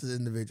care about this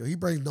individual. He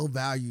brings no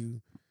value,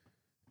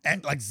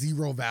 and like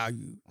zero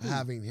value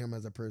having him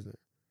as a prisoner.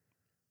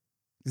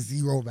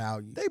 Zero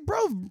value. They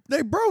both.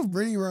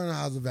 Brittany Griner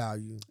has a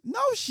value. No,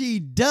 she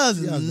does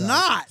She has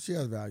not. Value. She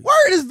has value.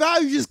 Where did this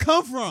value just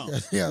come from?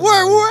 She has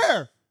Where? value.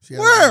 Where? She has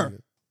Where?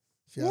 value.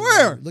 She has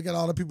Where? value. Look at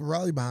all the people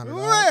rally behind her.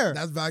 dog. Where?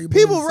 That's valuable.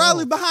 People in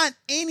rally itself. behind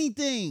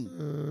anything.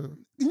 You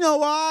You know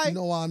why?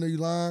 know why I know you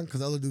lying?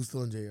 Because the other dude's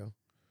still in jail.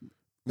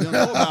 We don't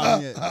know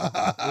about him yet.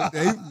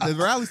 The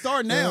rally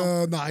started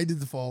now. Nah, he did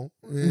the fall.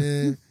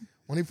 And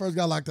when he first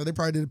got locked up, they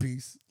probably did a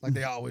piece, like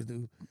they always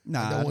do.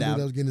 Nah, that I one dude doubt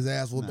that it. was getting his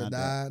ass whooped Nah, that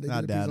I died. They doubt-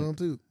 I did a piece doubt on it. him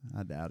too.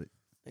 I doubt it.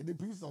 They did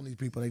pieces on these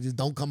people. They just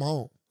don't come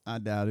home. I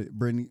doubt it.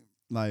 Brittany,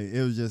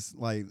 it was just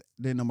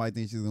didn't nobody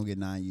think she was gonna get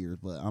 9 years,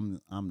 but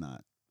I'm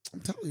not. I'm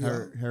telling you,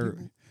 Her.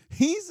 people-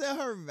 He said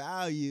her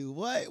value.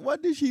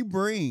 What did she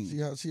bring?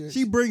 she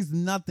She brings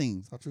nothing.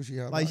 it's not true. She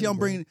had Like she value, don't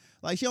bro. bring.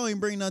 Like she don't even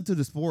bring nothing to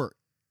the sport.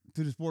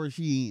 To the sport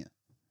she in.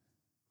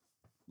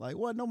 Like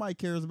what? Nobody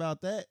cares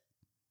about that.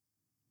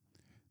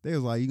 They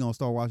was like, you gonna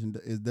start watching?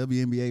 Is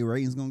WNBA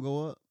ratings gonna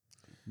go up?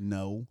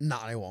 No.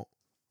 Nah, they won't.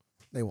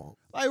 They won't.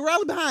 Like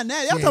rally behind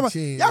that. Y'all She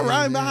talking ain't- about y'all yeah,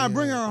 rallying yeah, behind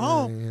bringing her yeah,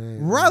 home. yeah.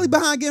 Rally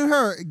behind getting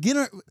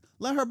her,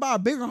 let her buy a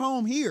bigger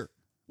home here.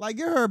 Like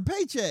get her a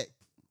paycheck.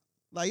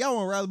 Like y'all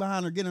want to rally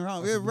behind her, getting her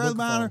home. That's Yeah, what the rally book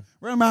behind her,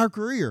 for. rally behind her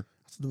career.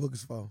 That's what the book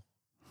is for.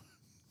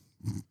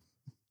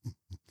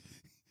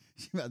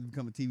 She about to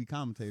become a TV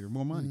commentator.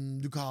 More money.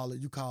 You call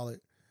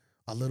it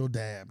a little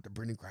dab to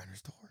Brittany Griner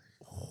story.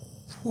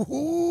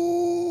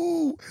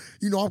 Ooh.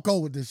 You know I'm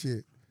cold with this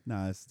shit.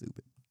 Nah, that's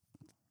stupid.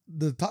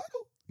 The title?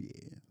 Yeah.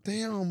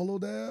 Damn, a little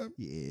dab.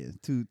 Yeah.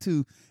 Too.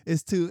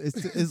 It's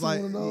It's like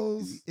one of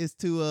those. it's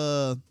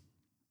too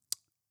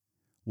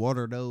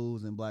Water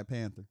Those and Black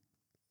Panther.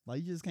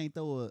 Like you just can't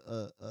throw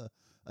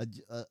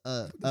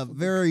a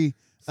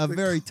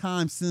very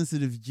time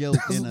sensitive joke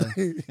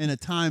in a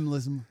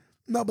timeless.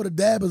 No, but a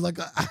dab is like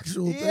an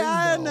actual thing. Yeah,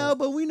 I though. know,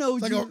 but we know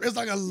It's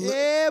like a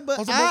yeah, but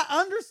Also, I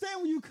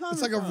understand where you coming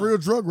it's like from. a real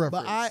drug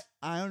reference. But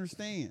I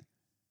understand,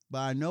 but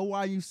I know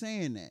why you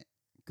saying that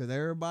because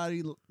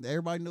everybody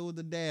know what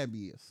the dab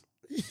is.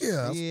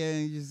 yeah. Yeah,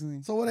 you just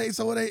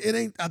It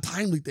ain't a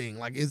timely thing.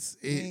 Like it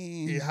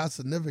Yeah. has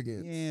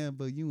significance. yeah,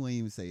 but you wouldn't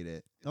even say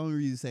that. The only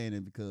reason saying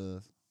it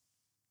because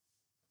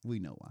we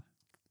know why.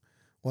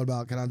 What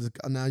about? Can I just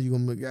now you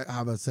gonna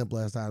have a simple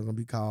ass time? It's gonna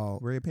be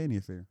called Red Panty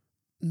Affair.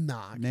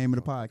 Nah. Name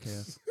of the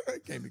podcast.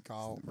 It can't be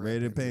called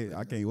Red Panty.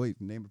 I can't wait.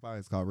 The name of the podcast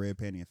is called Red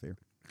Panty Affair.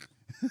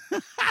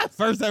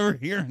 First ever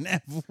hearing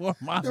that before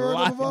my You heard that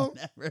life. before?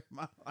 Never in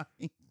my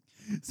life.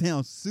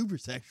 Sounds super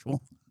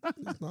sexual.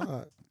 It's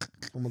not.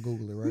 I'm gonna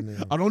Google it right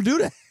now. I don't do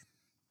that.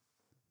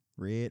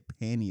 Red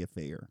Panty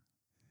Affair.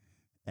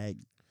 That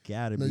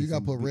gotta No, be. you gotta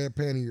some put big- red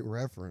panty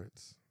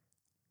reference.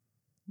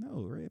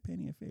 No, Red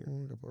Panty Affair.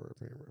 You gotta put red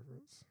panty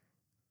reference.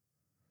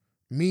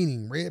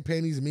 Meaning, red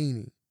panties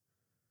meaning.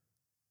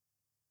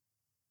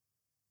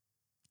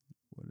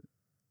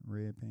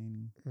 Red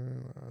Panty.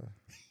 Uh,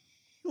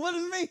 What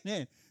does it mean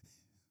then?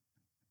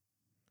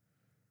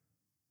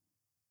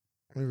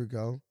 Here we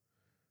go.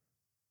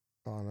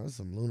 Oh no, that's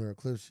some lunar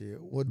eclipse shit.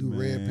 What do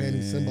red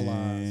panties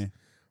symbolize?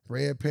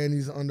 Red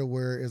panties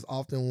underwear is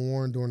often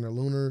worn during the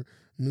Lunar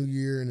New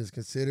Year and is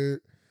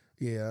considered,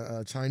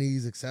 a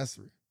Chinese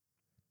accessory.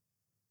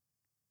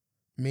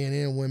 Men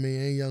and women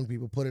and young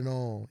people put it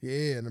on.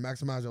 Yeah, and to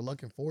maximize your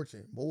luck and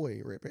fortune.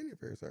 Boy, red panty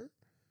affair, sir.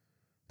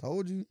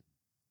 Told you.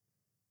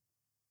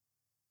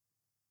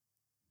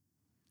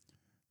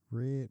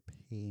 Red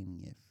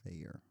Panty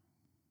Affair.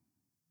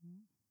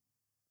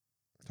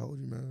 Told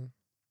you, man.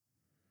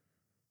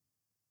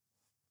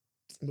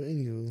 But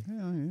anywho.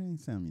 Yeah, it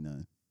ain't sound me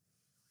nothing.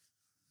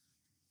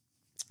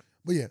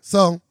 But yeah,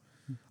 so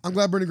I'm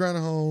glad Brittany Griner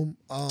home.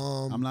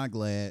 I'm not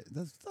glad.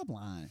 Stop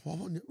lying.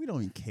 well, We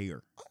don't even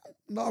care.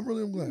 no, I'm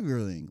We glad.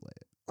 really ain't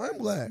glad. I'm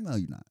glad. No,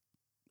 you're not.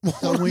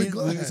 So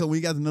So when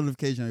you got the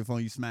notification on your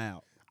phone, you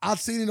smiled. I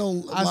seen it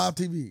on live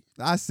TV.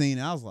 I seen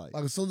it. I was like,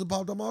 Like as soon as it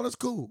popped up, oh, that's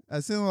cool.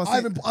 as soon as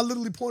I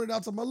literally pointed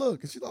out to my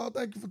look, and she thought, oh,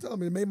 thank you for telling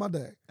me. It made my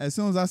day. as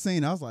soon as I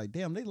seen it, I was like,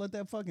 damn, they let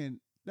that fucking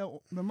the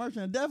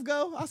Merchant of Death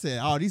go? I said,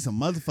 oh, these some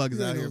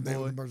motherfuckers out here, They boy.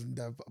 was the Merchant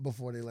of Death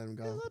before they let him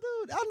go.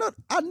 Yes,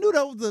 I knew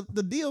that was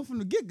the deal from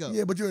the get go.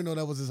 Yeah, but you didn't know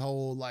that was his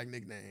whole like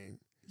nickname.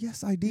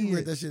 Yes, I did. You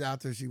read that shit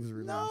after she was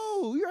released.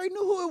 No, you already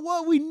knew who it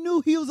was. We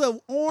knew he was an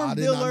arms I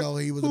did dealer. not know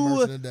he was a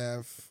Merchant of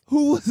Death.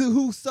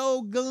 Who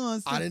sold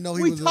guns. I didn't know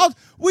he we was. Talked,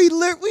 we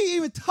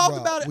even talked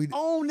Bro, about it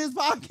on this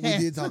podcast. We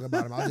did talk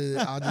about him.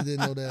 I just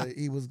didn't know that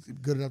he was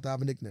good enough to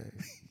have a nickname.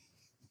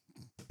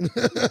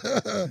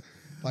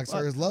 Like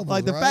Serious Love.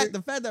 Like the right?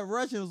 fact that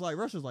Russia was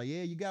like,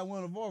 yeah, you got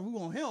one of ours. We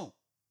want him. What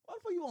the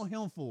fuck you want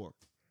him for?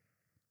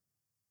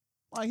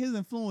 Like his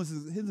influence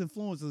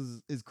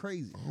is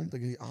crazy. I don't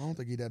think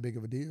he's that big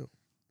of a deal.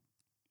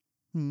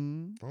 I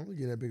don't think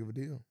he's that big of a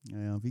deal.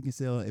 Yeah, if he can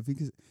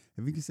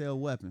sell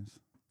weapons.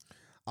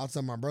 I'll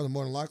tell my brother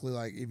more than likely,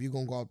 like, if you're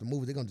gonna go out the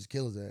movie, they're gonna just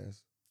kill his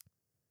ass.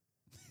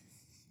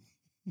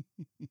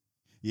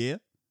 Yeah.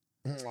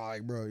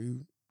 Like, bro,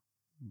 you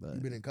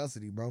But been in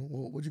custody, bro.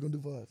 What you gonna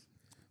do for us?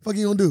 Fuck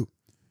you gonna do?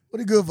 What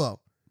he good for?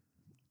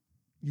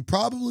 You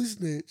probably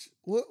snitch.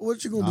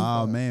 What you gonna do?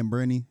 oh for man,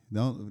 Brittany,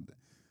 don't.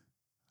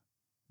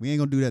 We ain't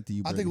gonna do that to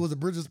you, us? I Brittany. think it was a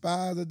Bridge of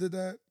Spies that did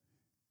that.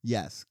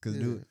 Yes, because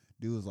Yeah.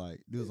 dude was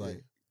like,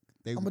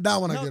 I'm gonna die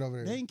when I No, get over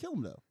there. They didn't kill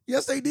him though.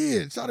 Yes, they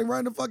did. Shot him right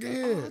in the fucking Oh,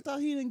 I head. thought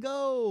he didn't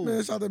go.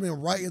 Man, shot that man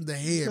right in the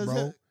head, 'Cause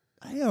bro.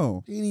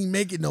 Damn. He didn't even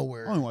make it I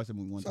nowhere. only watched that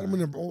movie one Shot time.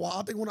 him in the. Well,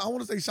 I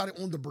want to say shot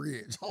him on the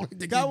bridge. I don't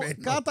think he God, made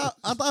it.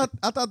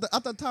 I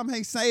thought Tom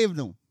Hanks saved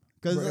him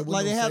because Bro, it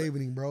like they wasn't no had.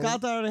 saving him, bro. I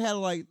thought they had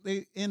like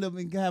they end up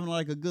having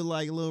like a good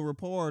like little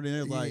rapport and it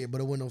was like yeah,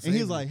 but it wasn't no and saving.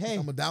 he was like, hey.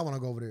 I'm gonna die when I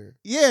go over there.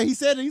 yeah he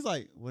said it. He's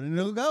like where did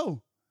it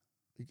go?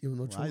 He gave him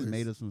no Well, I choice. just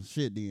made up some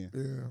shit then.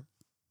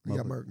 Yeah, he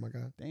got murked, my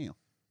guy. Damn.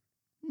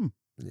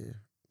 Yeah,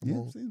 Yeah,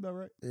 on. seems about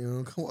right.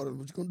 Yeah, come on.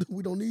 What you gonna do?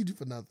 We don't need you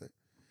for nothing.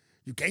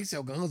 You can't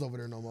sell guns over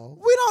there no more.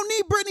 We don't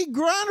need Brittany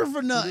Griner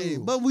for nothing,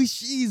 do. but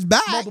she's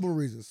back. Multiple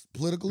reasons.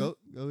 Politically.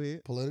 Go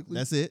ahead. Politically.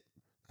 That's it.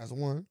 That's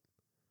one.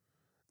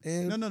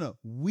 And No.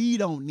 We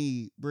don't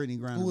need Brittany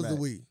Griner. who is back.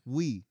 the we?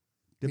 We,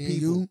 the Me and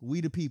people. you?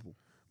 We the people.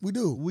 We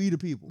do. We the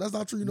people. That's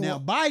not true. You know Now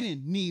what?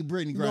 Biden need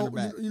Brittany Griner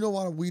back. You know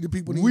why we the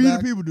people need We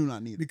back? the people do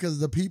not need it. Because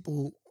the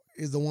people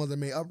is the ones that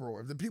made uproar.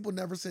 If the people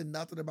never said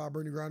nothing about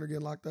Brittany Griner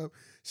getting locked up,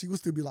 she would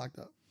still be locked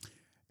up.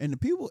 And the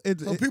people.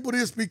 So people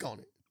didn't speak on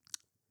it.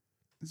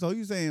 So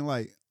you saying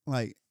like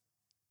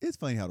it's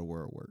funny how the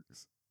world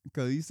works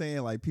because you saying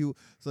like people.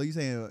 So you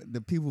saying the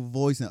people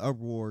voice and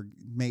uproar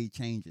made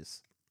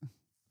changes.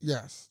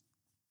 Yes,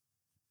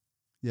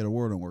 Yeah, the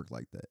world don't work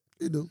like that.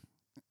 it do.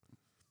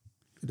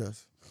 It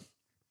does.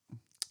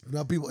 If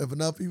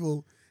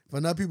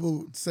enough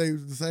people say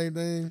the same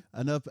thing,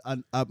 Enough.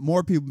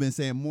 More people been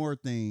saying more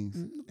things.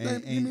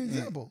 give me an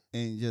example.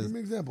 And Give just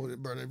me an example,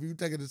 brother. If you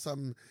take it to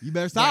something you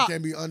better that stop.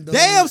 can be undone.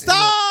 Damn, I'm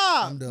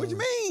stop! done. What you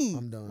mean?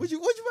 I'm done. What you?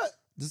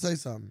 Just say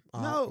something.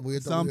 No, We'll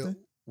something.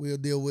 We'll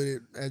deal with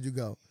it as you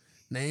go.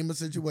 Name a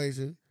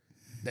situation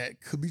that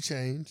could be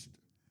changed.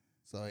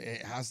 So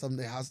it has something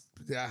that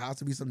has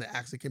to be something that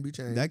actually can be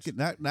changed.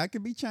 That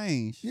could be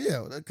changed.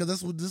 Yeah, because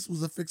this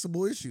was a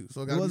fixable issue.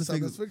 So it got to be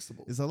something that's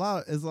fixable. It's a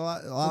lot.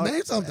 So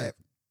name something.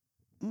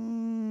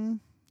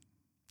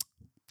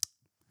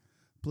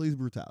 Police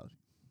brutality.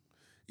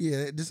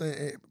 Yeah, this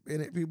ain't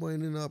people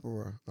ain't in the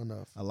uproar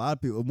enough. A lot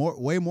of people,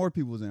 way more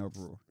people was in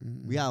uproar.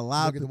 Mm-hmm. We got a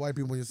lot Look of at the white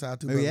people on your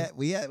side too.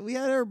 We had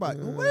everybody.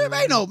 Mm. Well,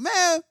 ain't no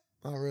man.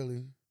 Not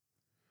really.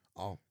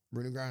 Oh,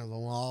 Brittany Griner's on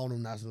all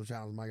them national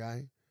channels, my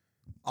guy.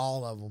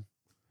 All of them.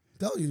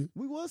 Tell you,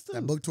 We was too.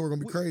 that book tour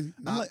gonna be crazy.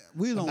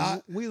 We was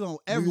on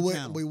every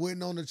channel. We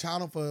waiting on the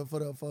channel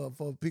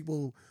for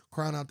people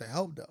crying out to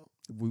help though.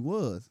 We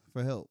was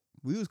for help.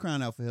 We was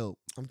crying out for help,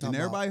 and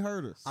everybody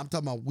heard us. I'm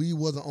talking about we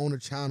wasn't on the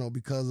channel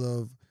because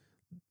of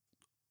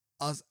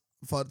us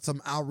for some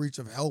outreach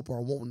of help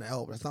or wanting to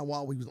help. That's not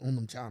why we was on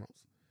them channels.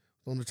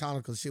 On the channel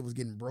because shit was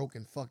getting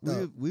broken, fucked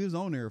up. We was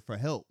on there for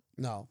help.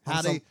 No,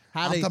 I'm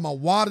talking about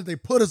why did they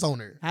put us on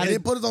there? They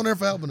didn't put us on there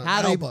for helping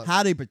us.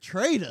 How they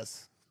portrayed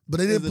us. But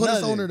they didn't put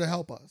us on there to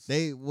help us.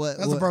 That's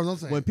the problem I'm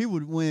saying. When people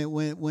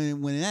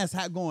when that's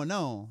going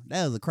on,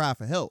 that was a cry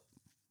for help.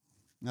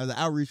 That was an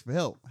outreach for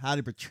help. How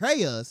they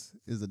portray us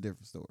is a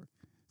different story.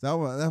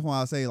 So that's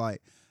why I say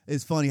like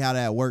it's funny how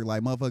that worked.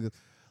 Like motherfuckers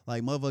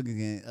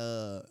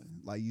can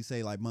like you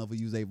say like motherfuckers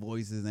use their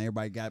voices and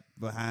everybody got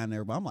behind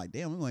everybody. I'm like,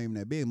 damn, we weren't even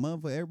that big.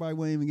 Motherfucker, everybody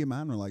wouldn't even get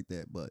behind her like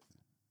that. But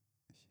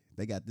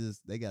they got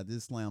this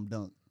slam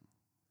dunk.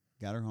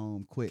 Got her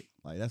home quick.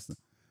 Like she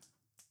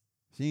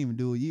didn't even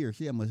do a year.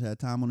 She must have had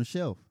time on the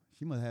shelf.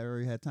 She must have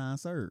already had time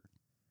served.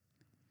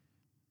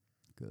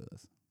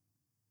 Cause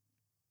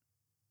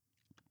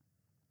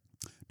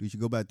do she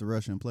go back to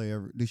Russia and play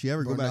ever? Did she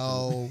ever go back?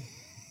 No.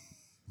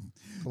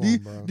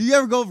 Do you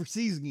ever go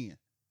overseas again?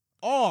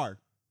 Or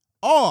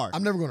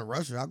I'm never going to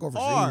Russia. I'll go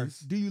overseas.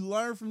 do you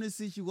learn from this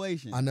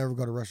situation? I never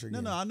go to Russia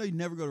again. No, I know you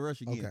never go to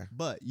Russia again. Okay.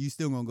 But you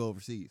still gonna go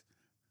overseas.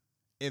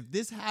 If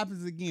this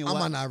happens again, I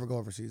might not ever go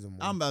overseas anymore.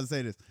 I'm about to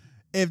say this.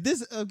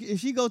 If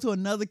she go to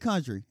another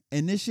country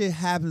and this shit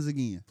happens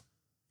again,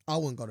 I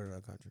wouldn't go to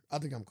that country. I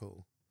think I'm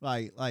cool.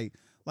 like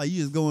Like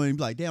you just go in and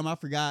be like, damn, I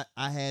forgot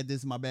I had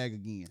this in my bag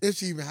again. If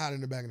she even had it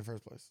in the bag in the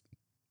first place.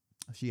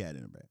 She had it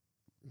in her bag.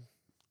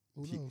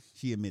 Who knows?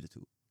 She admitted to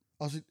it.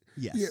 Oh,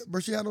 Yes. Yeah,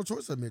 but she had no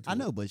choice to admit to it. I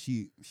know, but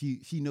she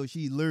know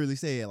she literally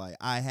said like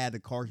I had the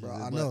cartridges,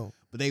 Bro, I know.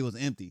 but they was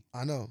empty.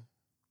 I know.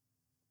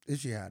 If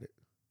she had it.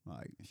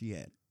 Like she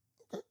had it.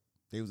 Okay.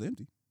 They was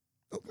empty.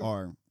 Okay.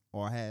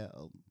 Or had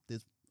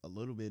a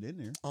little bit in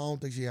there. I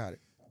don't think she had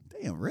it.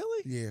 Damn,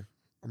 really? Yeah.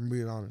 I'm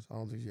being honest. I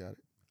don't think she had it.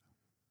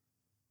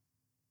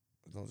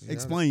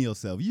 Explain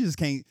yourself. You just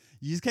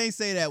can't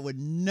say that with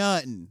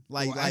nothing.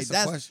 Like that's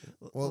that's the question.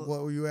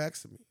 What were you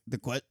asking me? The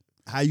question.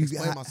 How you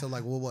explain myself?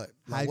 Like, well, what?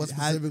 Like, what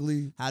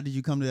specifically? How did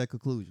you come to that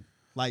conclusion?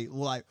 Like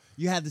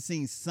you had to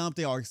see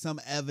something or some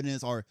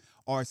evidence or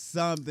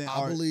something.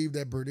 I believe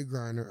that Brittany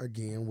Griner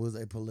again was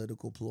a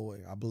political ploy.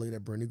 I believe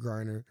that Brittany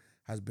Griner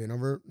has been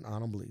over. I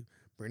don't believe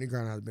Brittany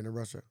Griner has been to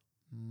Russia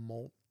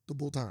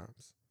multiple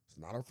times. It's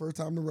not her first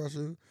time to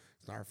Russia.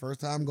 It's not her first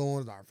time going.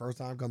 It's not her first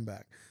time coming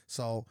back.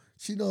 So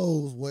she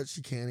knows what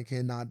she can and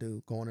cannot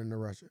do going into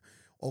Russia.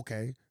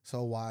 Okay,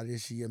 so why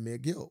did she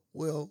admit guilt?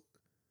 Well,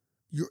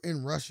 you're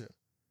in Russia.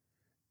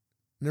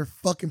 And they're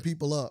fucking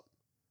people up.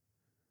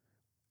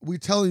 We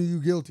telling you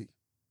guilty.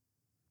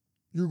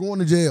 You're going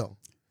to jail.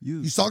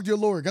 You talk to your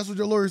lawyer. Guess what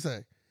your lawyer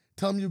say?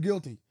 Tell him you're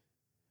guilty.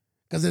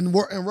 Because in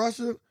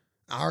Russia,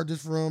 I heard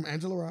this from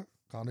Angela Rock.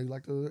 I know you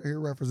like to hear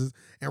references.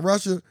 In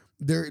Russia,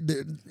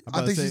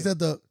 I think she said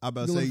the. I'm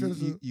about to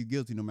say you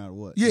guilty no matter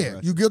what. Yeah,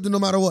 you guilty no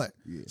matter what.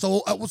 Yeah.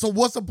 So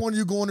what's the point of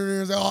you going in there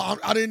and say, oh,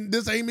 I didn't.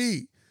 This ain't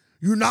me.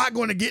 You're not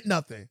going to get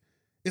nothing.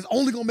 It's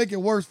only going to make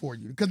it worse for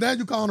you. Because now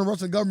you're calling the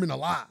Russian government a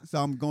lie.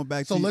 So I'm going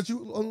back to let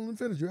me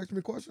finish. You asked me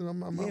a question.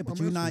 But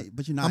you're not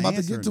I'm about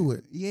to get to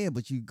it. Yeah,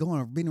 but you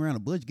beating around the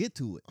bush, get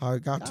to it. I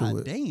got to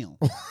it. Damn.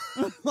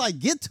 Like,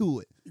 get to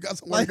it. You got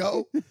somewhere to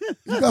go?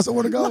 You got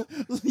somewhere to go?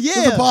 Yeah.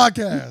 It's a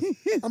podcast.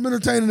 I'm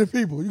entertaining the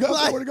people. You got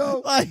somewhere to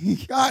go?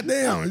 God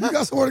damn. You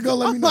got somewhere to go,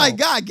 let me know. My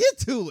God, get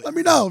to it. Let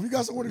me know. If you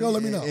got somewhere to go,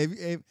 let me know.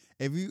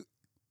 If you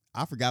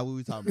I forgot what we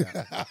were talking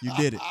about. You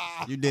did it.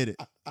 You did it.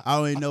 I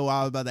don't even know what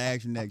I was about to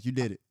ask you next. You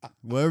did it.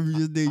 Whatever you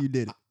just did, you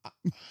did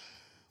it.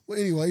 Well,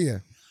 anyway, yeah.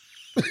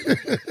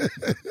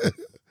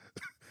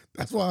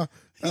 That's why.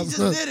 He just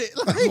did it.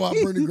 That's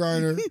why Brittany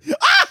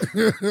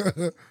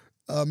Griner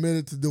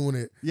admitted to doing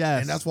it.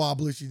 Yes. And that's why I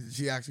believe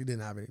she actually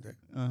didn't have anything.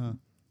 Uh-huh.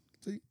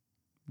 See?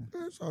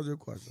 That's all your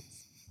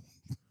questions.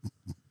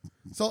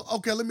 So,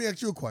 okay, let me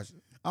ask you a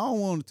question. I don't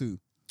want to.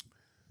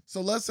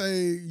 So let's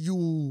say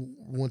you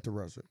went to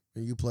Russia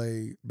and you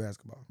played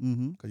basketball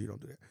because you don't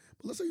do that.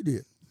 But let's say you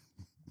did.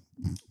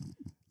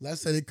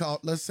 Let's say they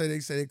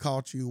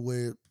caught you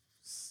with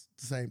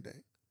the same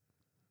thing,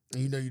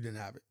 and you know you didn't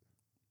have it.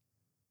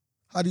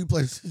 How do you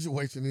play the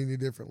situation any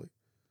differently?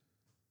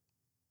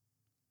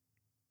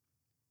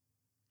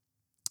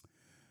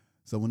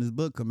 So when this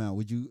book come out,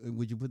 would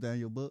you put that in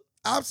your book?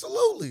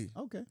 Absolutely.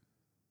 Okay.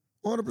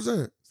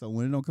 100%. So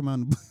when it don't come out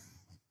in the book.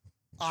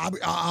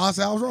 I'll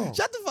say I was wrong.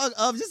 Shut the fuck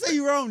up. Just say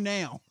you're wrong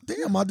now.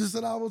 Damn, I just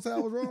said I would say I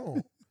was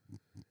wrong.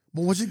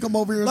 But when she come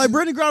over here, like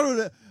Brittany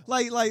Griner,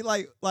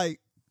 like,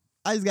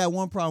 I just got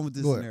one problem with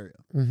this scenario.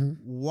 Mm-hmm.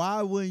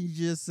 Why wouldn't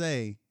you just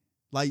say,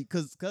 like,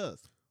 cause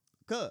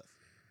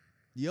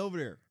you over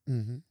there,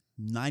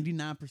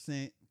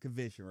 99%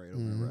 conviction rate over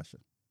in Russia.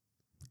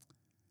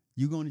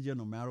 You going to jail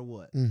no matter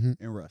what in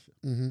Russia.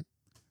 Mm-hmm.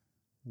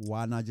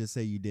 Why not just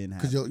say you didn't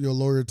have it? Because your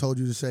lawyer told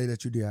you to say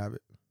that you did have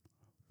it.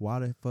 Why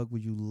the fuck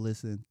would you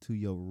listen to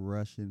your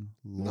Russian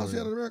lawyer? No, she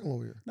had an American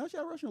lawyer. No, she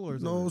had Russian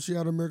lawyers. No, she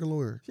had an American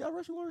lawyer. She had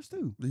Russian lawyers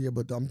too. Yeah,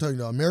 but I'm telling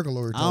you, the American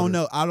lawyer. I don't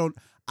know. I don't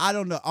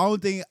know.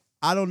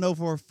 I don't know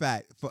for a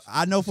fact.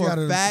 I know for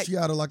a fact she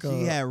had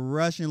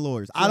Russian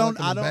lawyers. I don't.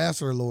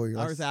 Ambassador lawyer.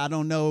 I would say I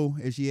don't know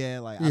if she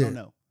had I don't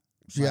know.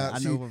 I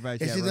know for a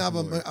fact. If she didn't have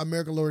an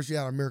American lawyer, she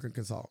had an American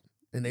consultant,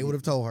 and they would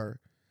have told her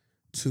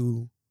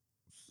to.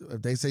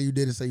 If they say you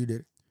did it, say you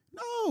did it.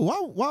 No,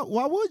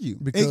 why would you?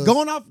 Because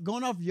going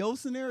off your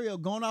scenario,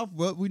 going off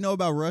what we know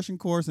about Russian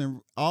courts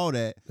and all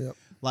that,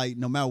 like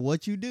no matter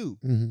what you do,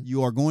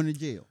 you are going to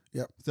jail.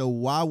 Yep. So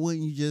why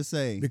wouldn't you just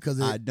say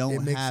I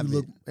don't have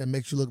it? It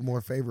makes you look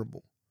more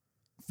favorable.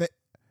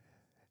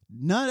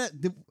 None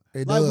of that.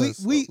 It like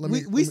does.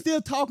 We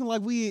still talking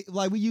like we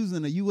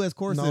using a U.S.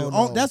 course.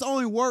 No. That's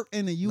only work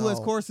in the U.S.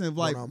 course of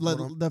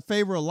the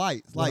favor of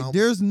lights. Like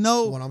there's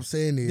no. What I'm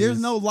saying is there's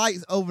no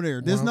lights over there.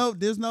 There's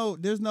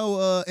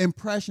no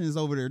impressions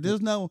over there.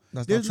 There's no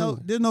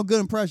good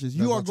impressions.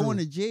 You are going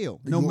to jail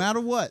no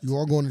matter what. You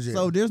are going to jail.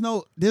 So there's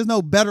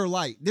no better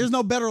light. There's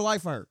no better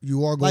life for her.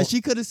 You are going. Like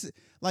she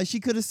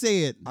could have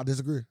said. I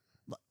disagree.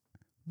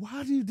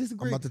 Why do you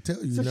disagree? I'm about to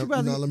tell you. So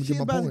let me get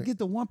my point. To get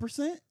the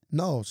 1%.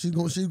 No, she's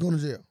going to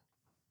jail.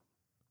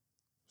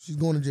 She's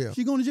going to jail.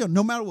 She's going to jail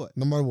no matter what.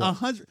 No matter what.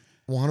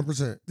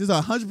 100%. There's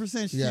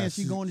 100% chance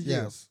she's going to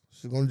jail. Yes,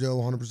 she's going to jail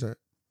 100%.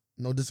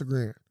 No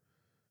disagreeing.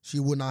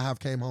 She would not have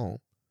came home.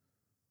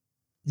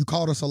 You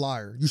called us a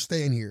liar. You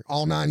staying here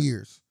all 9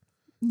 years.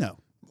 No.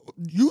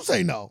 You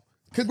say no.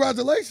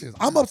 Congratulations.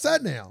 I'm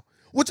upset now.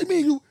 What you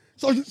mean?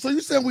 So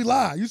you saying we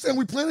lied? You saying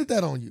we planted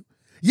that on you?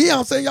 Yeah,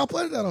 I'm saying y'all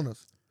planted that on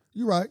us.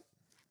 You right.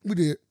 We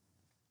did.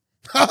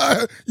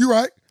 You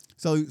right.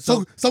 So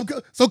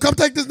come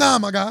take this now,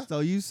 my guy. So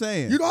you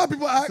saying? You know how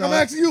people act. I'm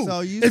asking you. So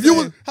you if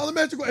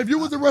you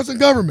was the Russian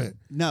government,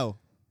 no.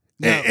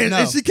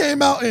 And she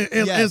came out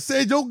and Yes.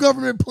 said your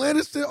government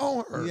planted shit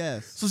on her.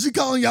 Yes. So she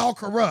calling y'all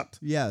corrupt.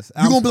 Yes.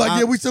 You gonna be like,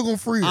 yeah, we still gonna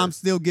free her. I'm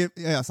still giving.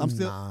 Yes. I'm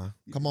still. Nah.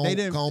 Come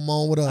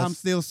on with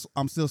us.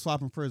 I'm still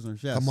swapping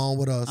prisoners. Yes. Come on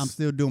with us. I'm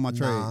still doing my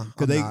trade Nah,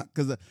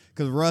 because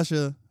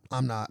Russia.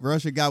 I'm not.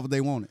 Russia got what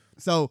they wanted.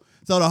 So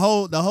the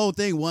whole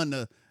thing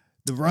wasn't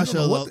the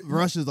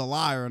Russia's a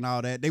liar and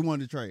all that. They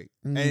wanted to trade,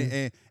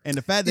 and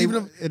the fact they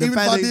even if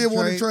I did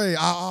want to trade,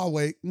 I'll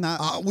wait. Nah,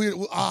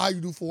 I'll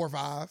you do 4 or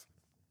 5.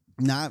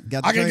 Nah,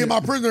 I can get my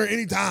prisoner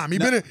anytime. He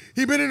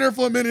been in there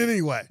for a minute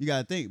anyway. You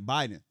gotta think,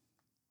 Biden.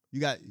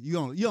 You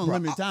on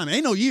limited time. It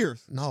ain't no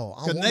years. No,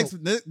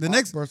 the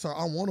next. Bro, sir,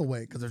 I want to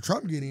wait because if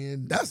Trump get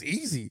in, that's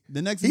easy.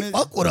 The next he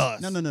fuck with us.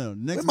 No.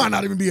 It might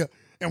not even be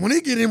and when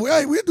he get in,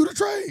 we'll do the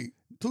trade.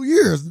 2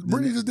 years.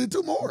 Brittany just did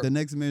 2 more. The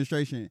next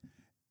administration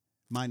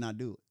might not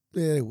do it.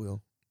 Yeah, they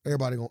will.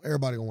 Everybody gonna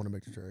want to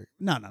make the trade.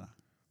 No.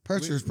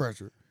 Pressure is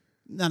pressure.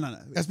 No.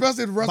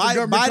 Especially if the Russian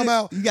government come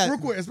out real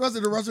quick. Especially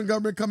if the Russian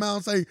government come out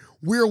and say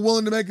we're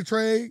willing to make a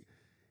trade.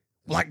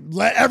 Like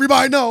let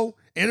everybody know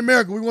in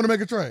America we want to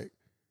make a trade.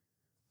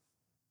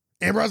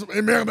 And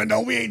America,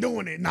 no, we ain't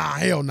doing it. Nah,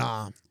 hell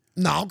nah.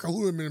 Nah, I don't care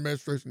who the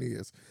administration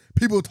is.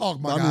 People talk,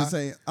 my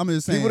guy. I'm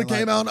just saying. People that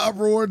came out in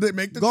uproar that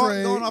make the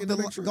trade. Going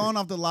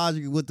off the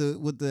logic with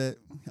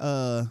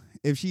the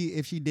if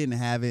she didn't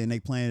have it and they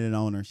planted it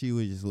on her, she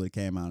would have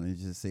came out and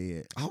just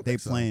said they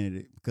planted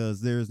it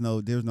because there's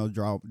no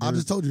drawback. I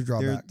just told you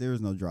drawback.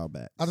 There's no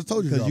drawback. I just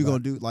told you because you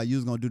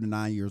was gonna do the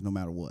 9 years no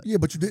matter what. Yeah,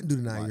 but you didn't do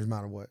the 9 years no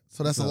matter what.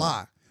 So that's a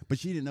lie. But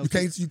she didn't know. You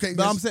can't.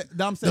 But I'm saying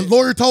the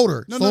lawyer told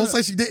her. No, Don't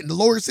say she didn't. The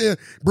lawyer said,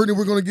 "Brittany,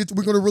 we're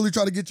gonna really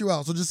try to get you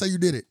out. So just say you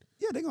did it."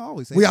 Yeah, they gonna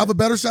always say. We have a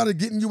better shot at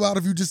getting you out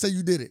if you just say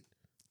you did it.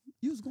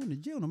 You was going to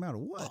jail no matter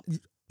what.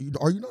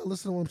 Are you not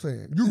listening to what I'm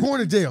saying? You're going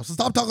to jail. So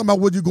stop talking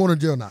about what you're going to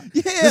jail now.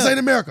 Yeah. This ain't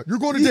America. You're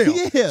going to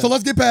jail. Yeah. So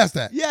let's get past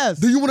that. Yes.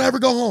 Do you want to ever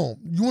go home?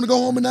 You want to go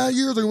home in 9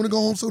 years or you want to go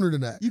home sooner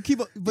than that? You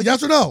keep up.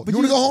 Yes or no? You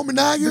want to go home in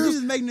 9 years? You're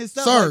just making this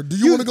stuff. Sir, like, do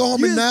you want to go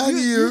home in 9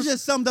 years? You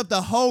just summed up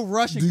the whole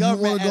Russian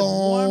government as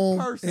one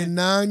person in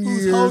 9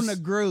 years who's holding a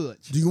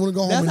grudge. Do you want to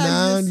go home in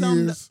 9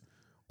 years?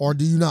 Or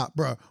do you not,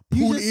 bro?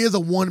 Putin is a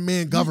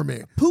one-man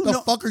government.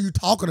 The fuck are you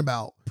talking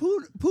about?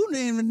 Putin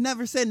even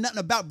never said nothing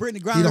about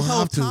Brittany Griner this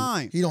whole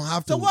time. He don't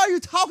have to. So why are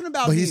you talking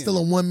about But he's still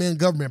a one-man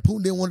government.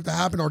 Putin didn't want it to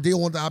happen or didn't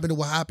want it to happen. It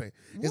will happen.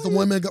 It's a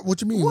one-man government.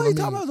 What you mean? What are you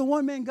talking about as a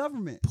one-man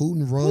government?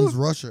 Putin runs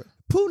Russia.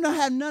 Putin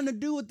had nothing to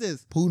do with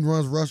this. Putin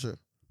runs Russia.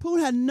 Putin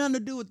had nothing to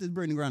do with this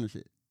Brittany Griner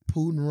shit.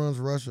 Putin runs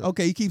Russia.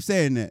 Okay, you keep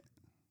saying that.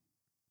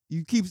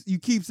 You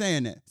keep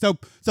saying that. So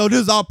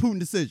this is all Putin's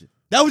decision.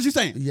 That what you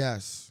saying?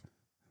 Yes.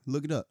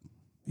 Look it up.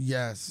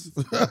 Yes.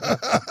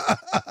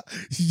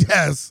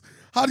 Yes.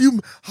 How do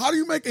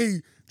you make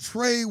a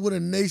trade with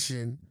a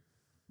nation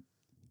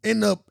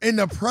and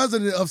the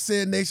president of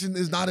said nation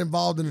is not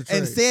involved in the trade?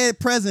 And said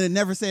president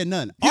never said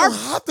nothing. You don't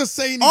have to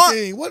say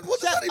anything. What does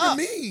that even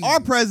mean? Our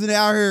president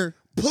out here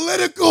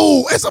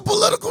political. It's a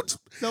political.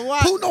 So why?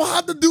 Putin don't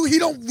have to do.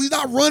 He's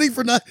not running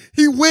for nothing.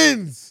 He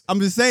wins. I'm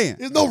just saying.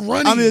 There's no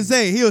running. I'm just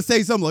saying. He'll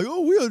say something like,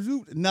 "Oh, we'll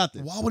do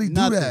nothing." Why would he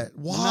do that?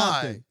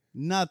 Why?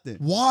 Nothing.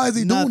 Why is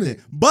he doing it?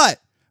 But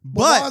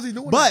why is he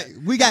doing that?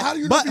 We got. How do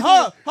you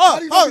know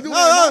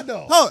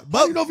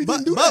if he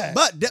didn't do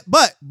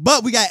that?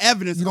 But we got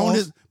evidence on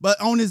this. But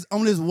on this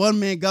one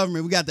man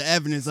government, we got the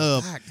evidence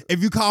of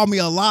if you call me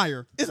a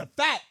liar, it's a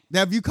fact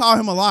that if you call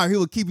him a liar, he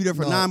will keep you there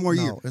for 9 more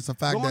years. It's a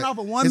fact going that off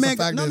of one man.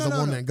 It's a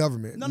one man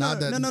government. Not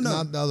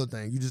the other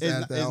thing. You just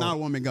added that. It's not a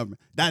one man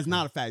government. That's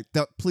not a fact.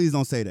 Please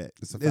don't say that.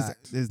 It's a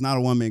fact. It's not a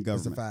one man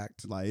government. It's a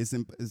fact. Like it's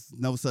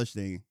no such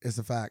thing. It's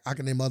a fact. I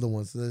can name other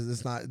ones.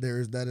 It's not.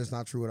 That is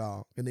not true at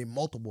all. I can name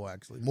multiple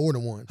actually, more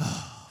than one.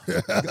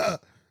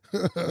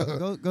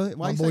 Go ahead.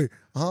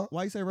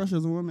 Why you say Russia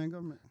is a one man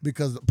government?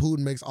 Because Putin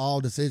makes all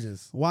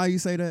decisions. Why you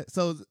say that?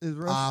 So is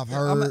Russia? I've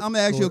heard. I'm gonna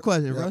ask you a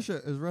question. Yeah.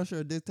 Is Russia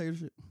a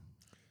dictatorship?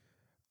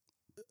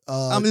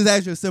 I'm just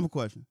asking you a simple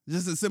question.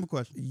 Just a simple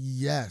question.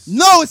 Yes.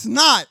 No, it's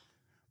not.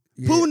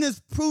 Yeah. Putin is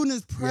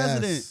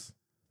president. Yes.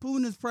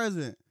 Putin is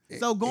president.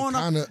 So going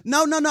on, kinda,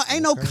 no,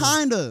 ain't no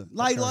kinda.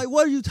 Like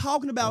what are you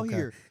talking about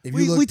here?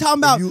 We talking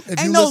about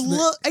ain't no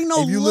look.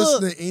 If you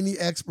listen to any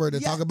expert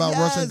that talk about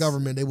Russian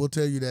government, they will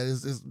tell you that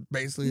it's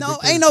basically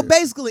ain't no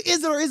basically.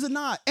 Is it or is it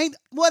not?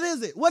 What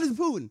is it? What is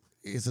Putin?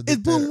 It's a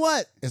Putin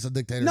what? It's a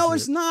dictatorship. No,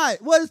 it's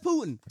not. What is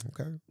Putin?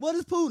 Okay. What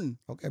is Putin?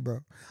 Okay, bro.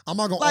 I'm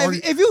not gonna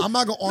argue. I'm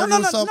not gonna argue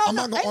with somebody. I'm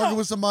not gonna argue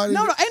with somebody.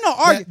 No, ain't no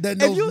argument. That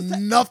knows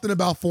nothing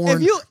about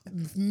foreign.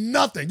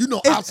 Nothing. You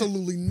know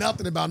absolutely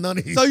nothing about none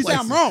of these. So you say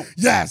I'm wrong?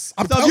 Yes,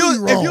 I'm telling you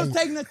wrong. If you was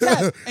taking the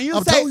test and you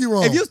say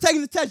if you was taking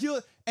the test,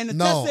 and the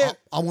No, test said.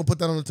 I won't put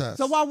that on the test.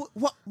 So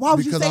why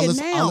would you say it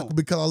now?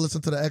 Because I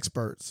listen to the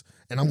experts,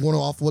 and I'm going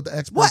off what the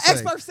experts What say.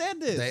 expert said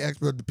this?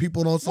 The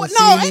people on social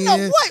No, ain't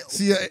no what.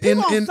 See,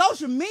 People on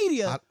social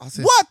media. I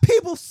said, what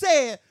people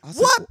said.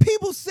 What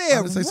people said.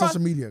 I didn't say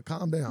social media.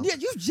 Calm down. Yeah,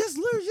 you just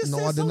literally just No,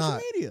 said I did social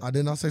not. media. I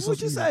did not say What'd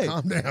social you media. say?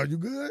 Calm down. You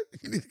good?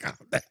 You need to calm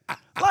down.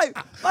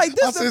 like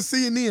this. I said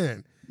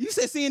CNN. You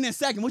said CNN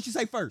second. What you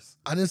say first?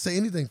 I didn't say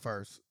anything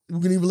first. You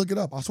can even look it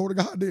up. I swear to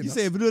God, I did. You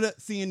said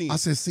CNN. I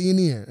said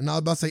CNN, and I was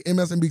about to say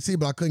MSNBC,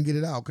 but I couldn't get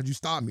it out because you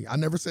stopped me. I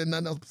never said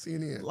nothing else but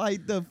CNN.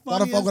 Like the Why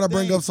the fuck would I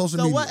bring up social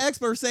media? So what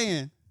expert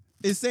saying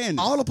is saying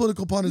this? All the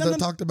political pundits that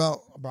talked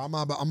about, bro, I'm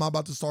not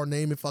about to start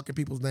naming fucking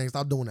people's names.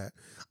 Stop doing that.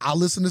 I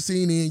listen to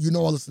CNN. You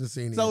know I listen to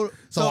CNN.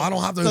 So I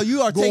don't have to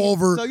go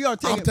over. So you are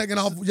taking. I'm taking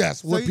off.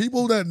 Yes, with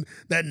people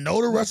that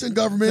know the Russian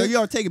government. So you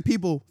are taking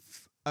people's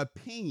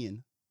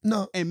opinion.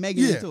 No, and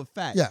making it into a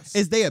fact. Yes,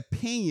 is their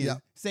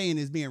opinion saying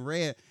it's being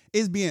read?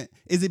 Is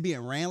it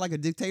being ran like a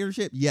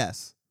dictatorship?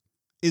 Yes.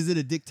 Is it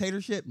a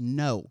dictatorship?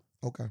 No.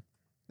 Okay.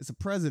 It's a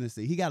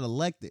presidency. He got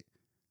elected.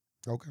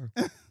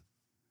 Okay.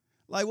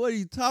 Like, what are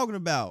you talking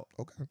about?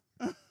 Okay.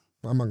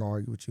 I'm not gonna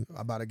argue with you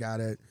about a guy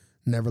that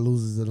never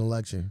loses an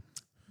election.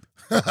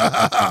 You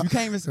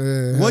can't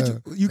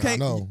even you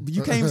can't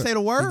even say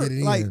the word.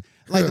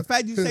 Like the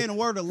fact you saying the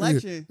word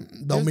election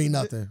don't mean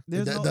nothing.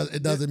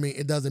 It doesn't mean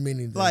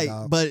anything. Like,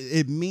 dog. but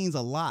it means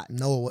a lot.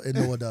 No, it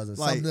doesn't.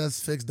 Something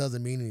that's fixed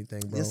doesn't mean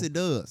anything, bro. Yes, it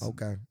does.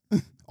 Okay.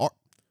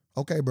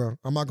 Okay, bro.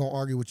 I'm not gonna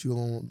argue with you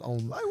on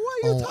like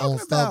what are you talking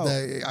stuff about?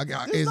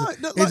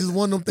 that it's just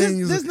one of them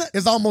things.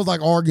 It's almost like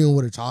arguing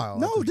with a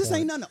child. No, this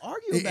ain't nothing to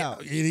argue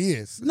about. It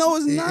is. No,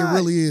 it's not. It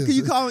really is. Can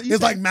you call it?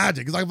 It's like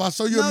magic. It's like if I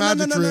show you a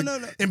magic trick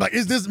and like,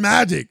 is this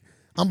magic?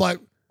 I'm like,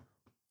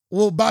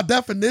 well, by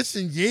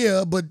definition,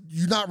 yeah, but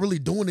you're not really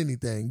doing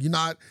anything.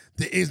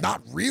 It's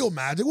not real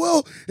magic.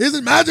 Well, is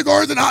it magic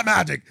or is it not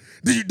magic?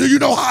 Do you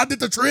know how I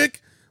did the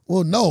trick?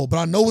 Well, no, but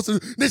I know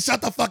then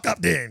shut the fuck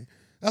up then.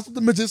 That's what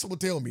the magician would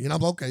tell me. And I'm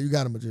like, okay, you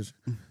got a magician.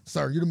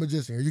 Sir, you're the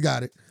magician here. You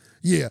got it.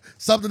 Yeah.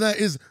 Something that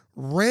is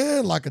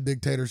ran like a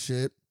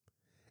dictatorship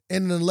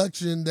in an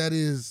election that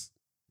is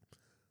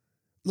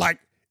like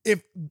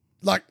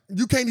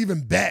you can't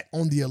even bet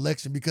on the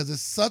election because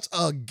it's such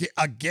a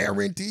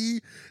guarantee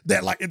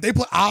that like if they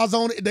put odds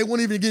on it, they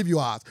won't even give you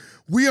odds.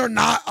 We are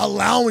not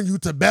allowing you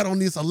to bet on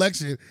this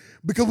election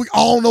because we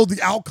all know the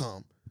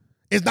outcome.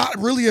 It's not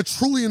really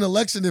truly an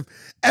election if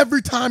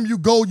every time you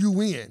go, you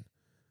win.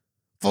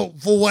 For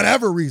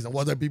whatever reason,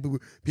 whether it be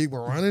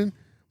people running,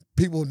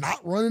 people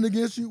not running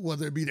against you,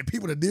 whether it be the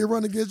people that did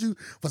run against you,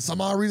 for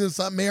some odd reason,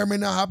 something may or may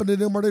not happen to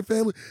them or their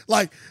family.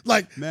 Like,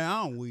 man,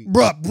 I don't weak.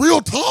 Bruh, real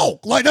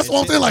talk. Like, that's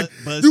what I'm saying. Like,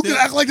 you can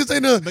act like this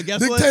ain't a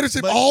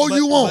dictatorship all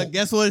you want. But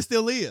guess what? It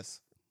still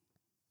is.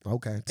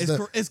 Okay.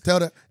 Tell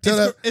that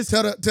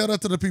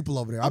to the people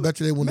over there. I bet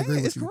you they wouldn't agree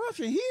with you. It's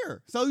corruption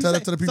here. So you tell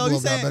that to the people over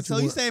there. I bet you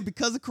you're saying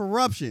because of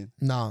corruption,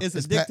 it's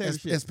a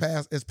dictatorship.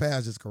 It's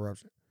past just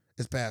corruption.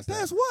 It's past that.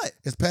 Past what?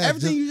 It's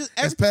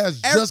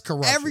past just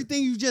corruption.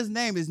 Everything you just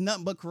named is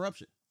nothing but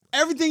corruption.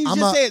 Everything you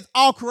just said is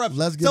all corruption.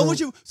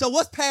 So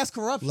what's past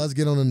corruption? Let's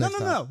get on the next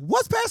topic. No.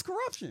 What's past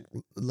corruption?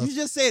 You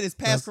just said it's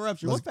past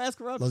corruption. What's past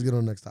corruption? Let's get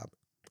on the next topic.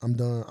 I'm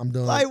done.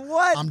 Like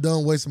what? I'm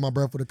done wasting my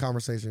breath with a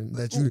conversation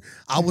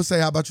I would say,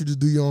 how about you just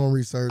do your own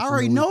research? I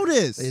already know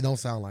this. It don't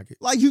sound like it.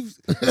 You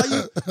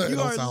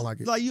don't sound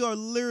like it. Like you are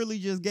literally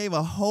just gave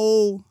a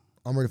whole.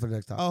 I'm ready for the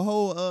next topic. A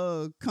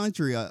whole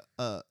country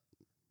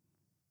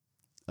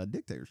a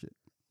dictatorship,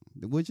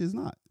 which is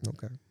not.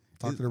 Okay.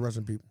 Talk to the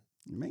Russian people.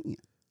 Man,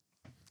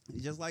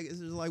 it's just like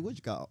what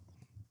you call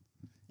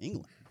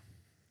England.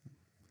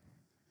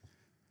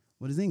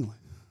 What is England?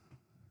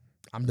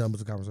 I'm done with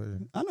the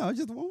conversation. I know. It's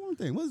just one more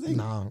thing. What is England?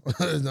 No,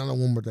 it's not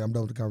one more thing. I'm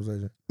done with the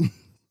conversation. You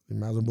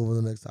might as well move on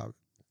to the next topic.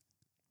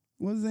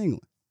 What is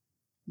England?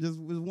 Just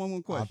one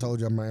more question. I told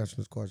you I'm not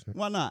answering this question.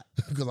 Why not?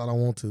 Because I don't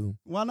want to.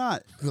 Why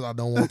not? Because I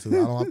don't want to.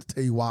 I don't have to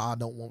tell you why I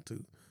don't want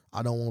to.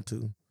 I don't want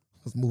to.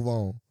 Let's move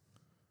on.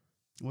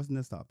 What's the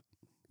next topic?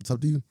 It's up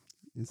to you.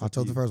 I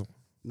chose the first one.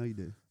 No, you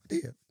did. I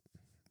did.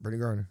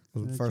 Brittany Garner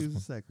was the first choose one.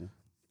 the second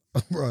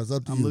one. Bro, it's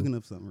up to you. I'm looking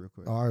up something real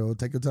quick. All right, well,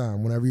 take your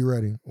time. Whenever you're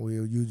ready.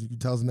 You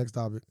tell us the next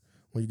topic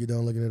when you get done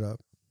looking it up.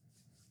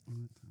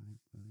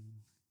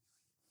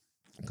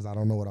 Because I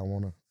don't know what I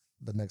want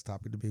the next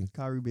topic to be.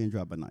 Kyrie being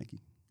dropped by Nike.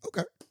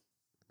 Okay.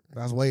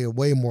 That's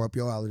way more up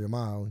your alley than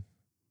my alley.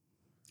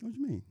 What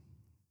you mean?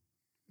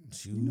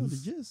 Shoes. You know the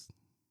gist.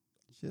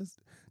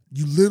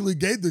 You literally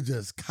gave the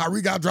gist.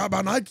 Kyrie got dropped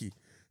by Nike.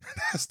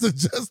 That's the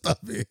gist of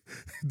it.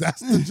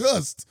 That's the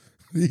gist.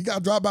 He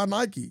got dropped by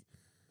Nike.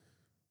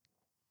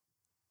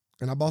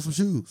 And I bought some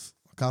shoes.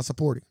 I got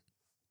supporting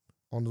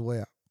on the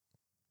way out.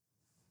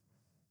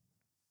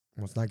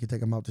 Once Nike take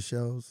them out the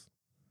shelves,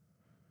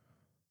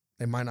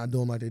 they might not do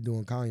them like they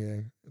doing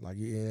Kanye. Like,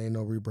 it ain't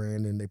no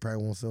rebranding. They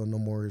probably won't sell no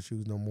more of his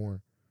shoes no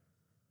more.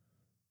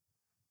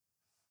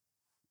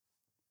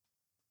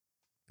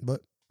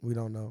 But we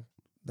don't know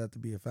that to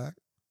be a fact.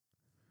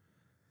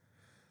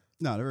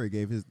 No, they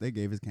gave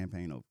his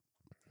campaign over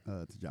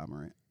to Ja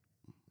Morant.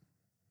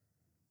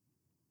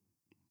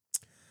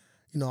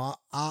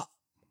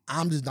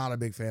 I'm just not a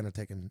big fan of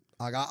taking.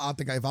 Like I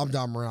think if I'm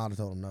John Moran, I'd have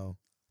told him no.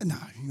 Nah,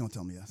 you gonna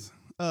tell me yes?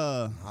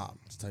 I'll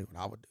just tell you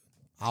what I would do.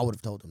 I would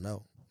have told him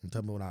no.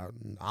 Tell me what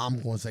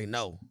I'm going to say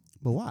no.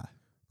 But why?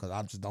 Because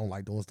I just don't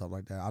like doing stuff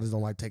like that. I just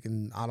don't like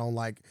taking.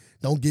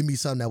 Don't give me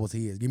something that was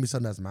his. Give me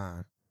something that's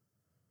mine.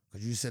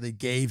 Because you said they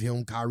gave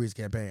him Kyrie's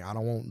campaign.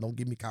 Don't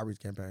give me Kyrie's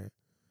campaign.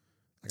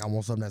 Like I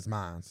want something that's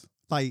mine.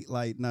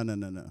 Like no.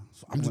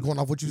 So I'm just going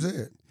off what you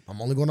said.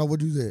 I'm only going off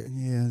what you said.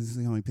 Yeah, this is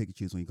the only pick and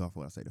choose when you go off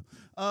what I say though.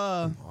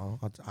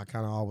 I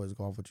kind of always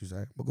go off what you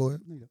say. But go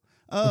ahead.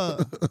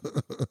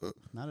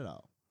 Not at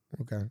all.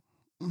 Okay.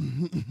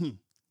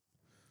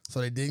 So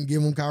they didn't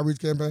give him Kyrie's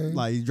campaign?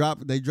 Like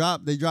they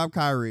dropped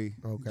Kyrie.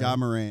 Okay. John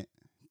Morant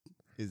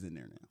is in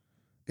there now.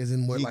 Is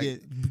in what He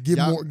like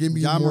John, give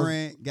me John more.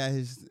 Morant got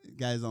his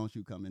own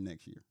shoe coming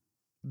next year.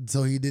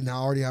 So he didn't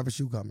already have a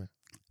shoe coming.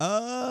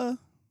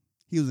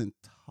 He was in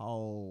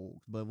talks,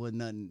 but was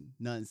nothing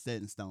set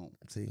in stone.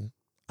 See,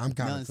 I'm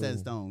kind of Nothing set in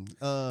stone.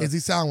 Is he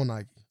signed with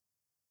Nike?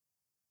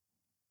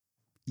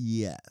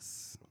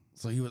 Yes.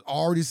 So he was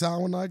already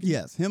signed with Nike?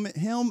 Yes. Him and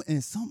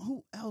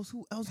who else?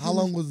 How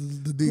long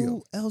was the deal?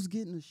 Who else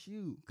getting a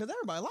shoe? Because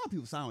a lot of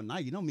people sign with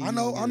Nike. Don't mean I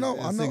know.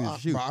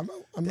 Shoe. I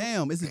know.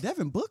 Damn, is it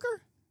Devin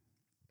Booker?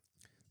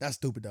 That's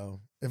stupid though.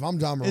 If I'm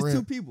John It's Moran,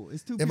 two people.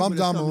 if I'm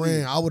John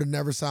Moran, I would have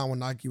never signed with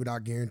Nike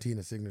without guaranteeing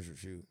a signature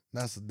shoe.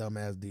 That's a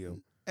dumbass deal.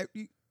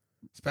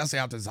 Especially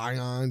after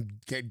Zion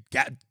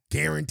got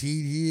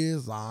guaranteed he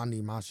is. I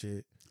need my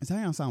shit.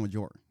 Zion signed with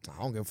Jordan.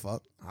 I don't give a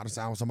fuck. I'd have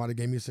signed with somebody that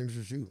gave me a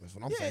signature shoe. That's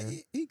what I'm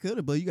saying. He could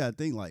have, but you gotta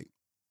think like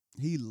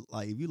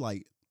if you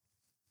like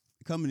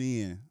coming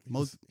in,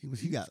 he was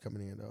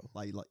coming in though.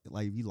 Like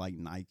if you like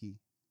Nike.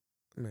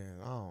 Man,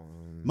 I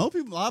don't.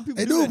 A lot of people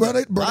They do, do, bro.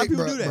 that. A lot of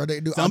people do that. They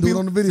do. I do it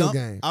on the video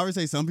game. I would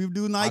say some people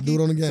do Nike. I do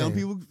it on the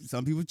game.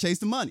 Some people chase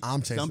the money.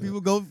 I'm chasing. Some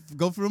people go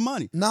for the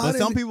money. Nah, but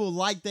some people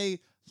like they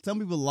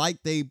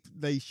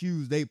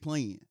shoes they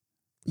playing.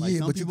 Like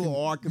some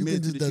people are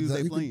committed to the shoes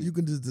they playing. You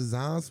can just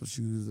design some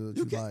shoes that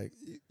you like.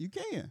 You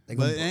can. They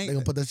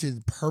gonna put that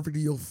shit perfect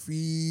in your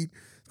feet.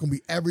 It's gonna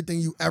be everything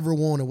you ever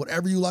wanted.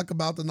 Whatever you like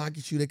about the Nike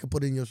shoe, they can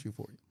put it in your shoe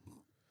for you.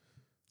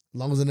 As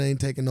long as it ain't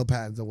taking no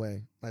patents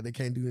away. Like they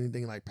can't do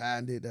anything like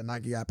patented, that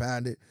Nike got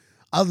patented.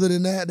 Other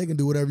than that, they can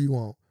do whatever you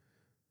want.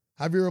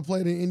 Have you ever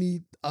played in any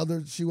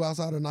other shoe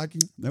outside of Nike?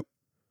 Nope.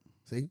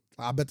 See?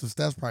 I bet the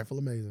stats probably feel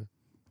amazing.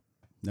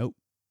 Nope.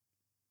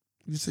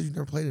 You said you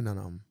never played in none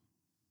of them.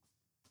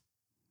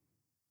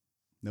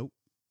 Nope.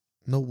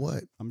 No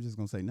what? I'm just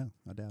gonna say no.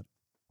 I doubt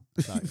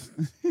it. Sorry.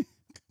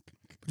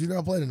 But you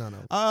never played in none of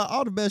them.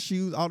 All the best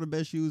shoes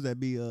that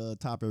be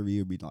top every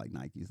year be like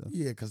Nike. So.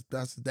 Yeah, because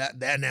that's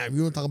that now. If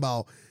you want to talk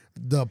about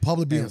the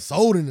public being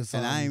sold into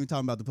something. And I ain't even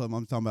talking about the public.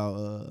 I'm talking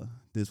about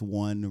this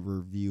one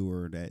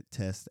reviewer that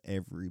tests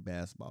every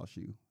basketball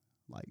shoe.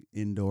 Like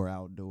indoor,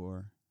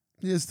 outdoor.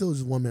 Yeah, it's still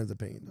just one man's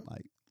opinion though.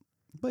 Like,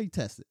 but he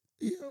tested.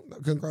 Yeah,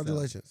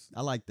 congratulations. So,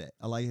 I like that.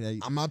 I like that.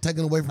 I'm not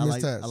taking away from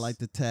his test. I like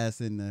the test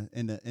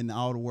and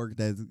all the work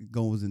that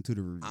goes into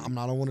the review. I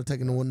don't want to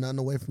take nothing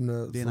away from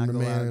the then from I the go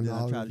man out and and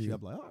all I try the to shoot.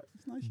 review. I'm like, all right,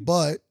 it's a nice shoe.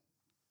 But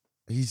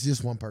he's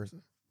just one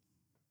person.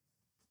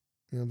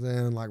 You know what I'm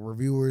saying? Like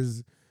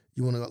reviewers,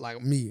 you want to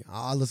like me.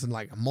 I listen to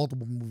like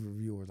multiple movie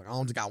reviewers. Like I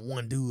don't just got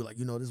one dude. Like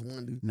this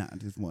one dude. Nah,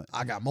 just one.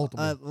 I got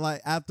multiple.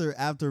 Like after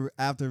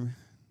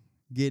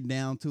getting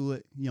down to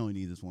it, you only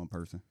need this one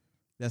person.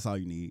 That's all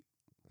you need.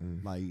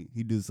 Like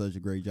he does such a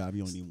great job.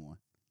 You only need one.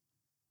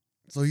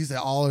 So he said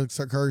all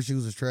Curry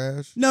shoes is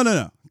trash? No.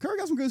 Curry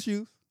got some good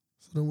shoes.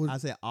 So then what? I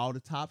said all the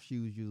top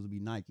shoes usually be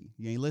Nike.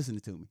 You ain't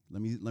listening to me.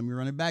 Let me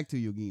run it back to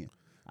you again.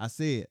 I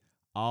said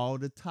all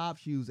the top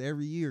shoes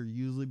every year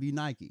usually be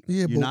Nike.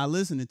 Yeah, You're not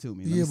listening to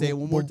me. Let me say it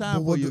one more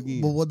time for you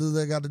again. But what does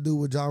that got to do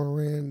with John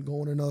Moran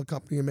going to another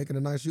company and making a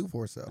nice shoe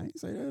for himself? I didn't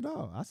say that at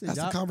all. I said that's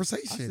the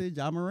conversation. I said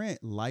John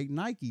Morant like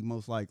Nike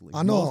most likely.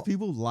 I know. Most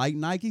people like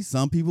Nike.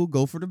 Some people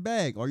go for the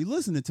bag. Are you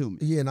listening to me?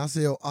 Yeah, and I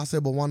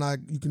said, but why not?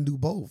 You can do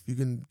both. You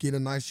can get a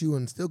nice shoe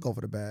and still go for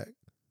the bag.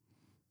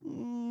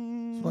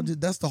 So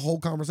that's the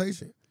whole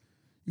conversation.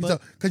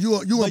 Because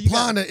you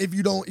implying that if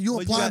you don't,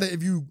 implying that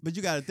if you. But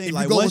you got to think if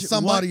like you go once, with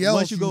somebody else,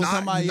 once you go with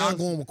somebody you're else, not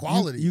going with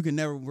quality. You can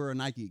never wear a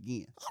Nike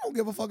again. I don't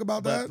give a fuck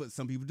about that. But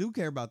some people do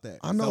care about that.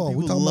 I know.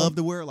 Some people love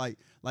to wear like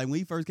when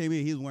he first came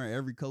in, he was wearing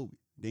every Kobe.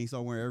 Then he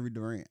started wearing every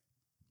Durant.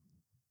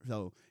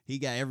 So he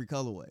got every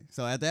colorway.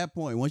 So at that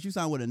point, once you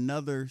sign with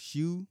another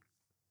shoe,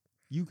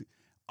 you could,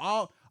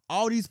 all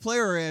these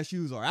player ass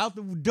shoes are out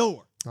the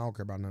door. I don't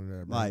care about none of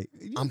that, bro. Like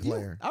I'm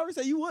player. I would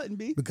say you wouldn't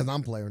be because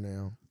I'm player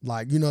now.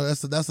 Like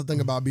that's the thing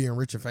about being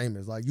rich and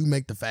famous. Like you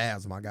make the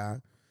fads, my guy.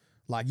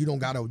 Like you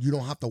don't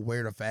have to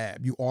wear the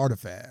fab. You are the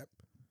fab.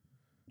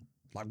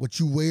 Like what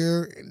you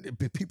wear, and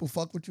if people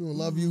fuck with you and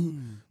love you,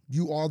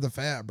 you are the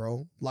fab,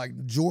 bro. Like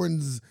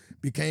Jordans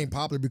became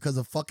popular because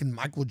of fucking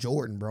Michael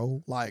Jordan,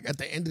 bro. Like at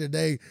the end of the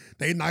day,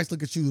 they nice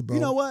looking shoes, bro.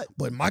 You know what?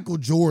 But Michael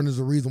Jordan is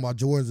the reason why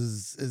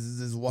Jordans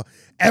is what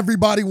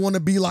everybody want to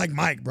be like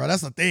Mike, bro.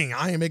 That's the thing.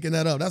 I ain't making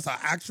that up. That's an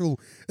actual.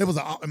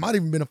 It might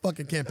even been a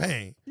fucking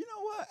campaign. You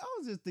know what? I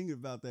was just thinking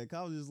about that. 'Cause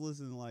I was just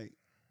listening. Like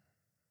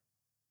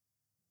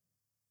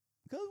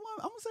Cause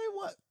I'm gonna say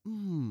what?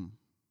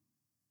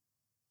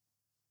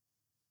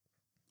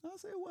 I'll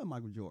say what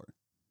Michael Jordan.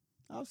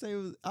 I would say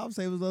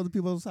it was other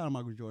people outside of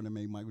Michael Jordan that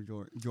made Michael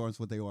Jordan's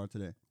what they are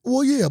today.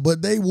 Well, yeah,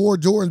 but they wore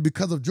Jordans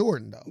because of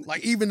Jordan, though.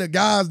 Like even the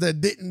guys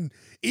that didn't,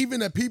 even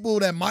the people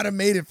that might have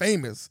made it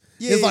famous.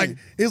 Yeah.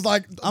 It's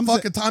like I'm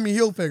fucking Tommy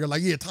Hilfiger.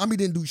 Like, yeah, Tommy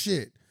didn't do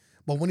shit,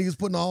 but when he was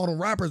putting all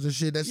them rappers and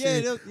shit,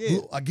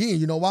 again,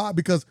 you know why?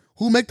 Because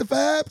who make the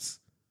fabs?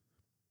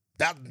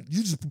 That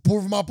you just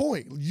proved my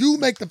point. You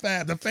make the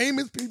fabs. The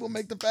famous people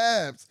make the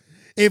fabs.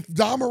 If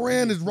John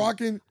Moran is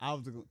rocking,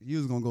 You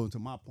was gonna go to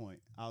my point.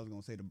 I was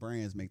gonna say the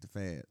brands make the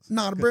fads.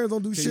 Nah, the brands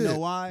don't do shit. You know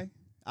why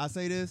I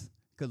say this?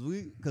 Because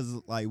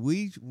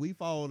we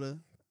follow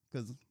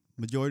because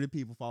majority of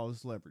people follow the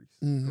celebrities,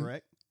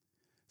 correct?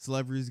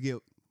 Celebrities get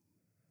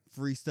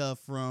free stuff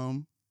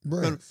from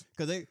brands.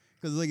 Because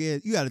look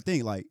at, you got to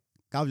think, like,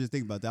 I was just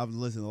thinking about that. I was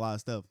listening to a lot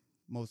of stuff.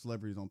 Most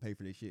celebrities don't pay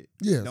for their shit.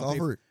 Yeah, it's all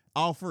free.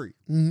 All free.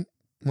 100%.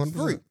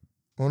 Free.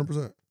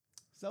 100%.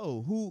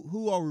 So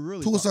who are we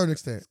really to a certain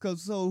extent?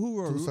 Who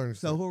are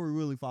we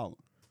really following?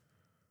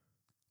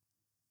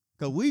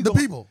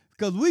 People.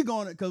 Because we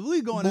going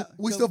out.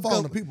 We still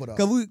following the people though.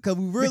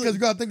 Because you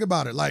gotta think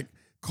about it. Like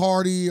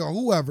Cardi or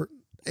whoever,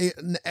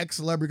 an ex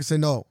celebrity can say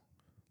no.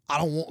 I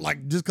don't want,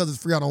 like, just because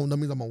it's free, that means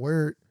I'm gonna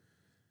wear it.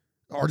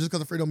 Or just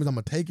because it's free don't mean I'm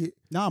gonna take it.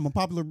 No, I'm a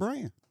popular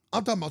brand.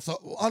 I'm talking about,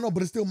 so I know,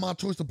 but it's still my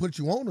choice to put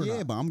you on or not.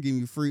 Yeah, but I'm giving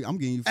you free.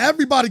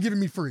 Everybody giving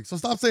me free. So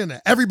stop saying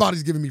that.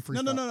 Everybody's giving me free.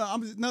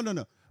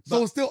 No.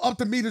 So it's still up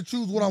to me to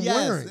choose what I'm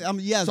wearing.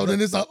 So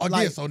then it's again.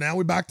 Like, so now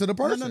we're back to the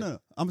person. No.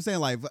 I'm saying,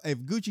 like, if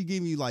Gucci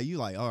give me, like, you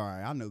like, all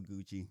right, I know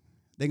Gucci.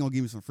 They gonna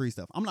give me some free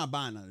stuff. I'm not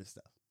buying none of this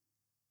stuff.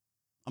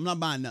 I'm not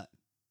buying nothing.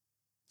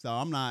 So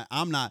I'm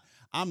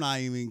not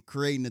even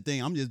creating the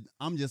thing. I'm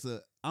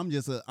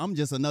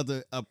just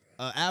another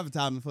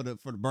advertisement for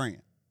the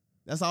brand.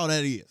 That's all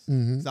that is.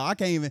 Mm-hmm. So I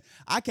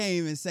can't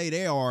even say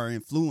they are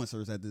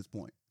influencers at this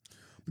point.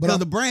 Because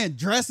the brand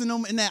dressing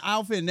them in that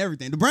outfit and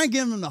everything. The brand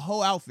giving them the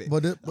whole outfit.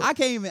 But I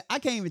can't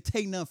even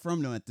take nothing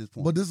from them at this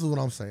point. But this is what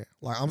I'm saying.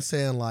 Like, I'm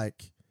saying,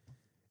 like,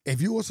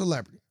 if you a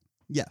celebrity,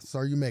 yes.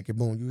 So you make it,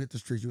 boom, you hit the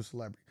streets, you a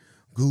celebrity.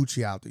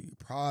 Gucci out there, you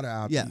Prada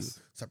out there, you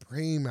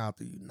Supreme out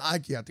there, you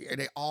Nike out there.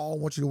 They all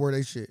want you to wear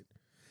their shit.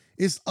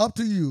 It's up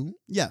to you,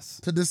 yes,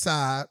 to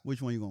decide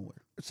which one you gonna wear.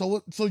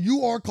 So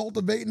you are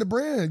cultivating the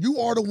brand. You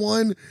are the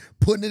one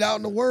putting it out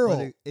in the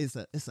world.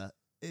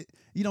 But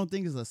you don't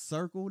think it's a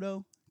circle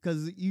though?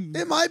 Because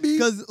it might be.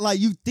 Because like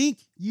you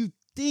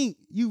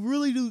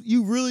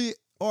really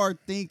are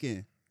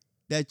thinking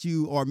that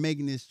you are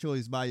making this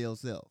choice by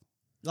yourself.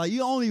 Like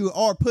you only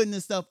are putting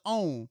this stuff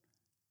on.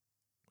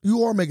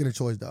 You are making a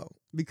choice though.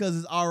 Because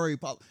it's already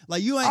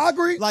like you ain't. I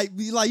agree. Like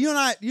you're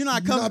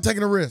not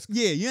taking a risk.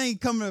 Yeah, you ain't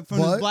coming from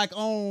this black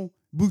owned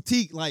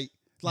boutique like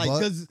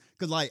because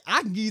like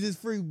I can give you this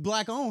free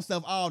black owned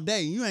stuff all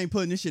day. And you ain't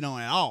putting this shit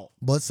on at all.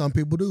 But some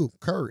people do.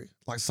 Curry.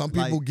 Like some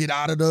people get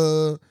out of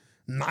the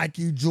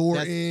Nike,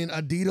 Jordan,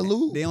 Adidas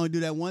loop. They only do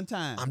that one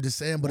time. I'm just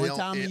saying, but one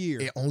time a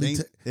year. It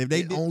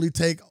only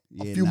take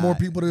a few more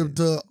people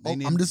to.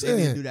 I'm just saying.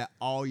 They need to do that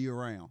all year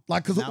round.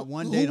 Like because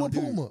one day who would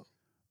Puma?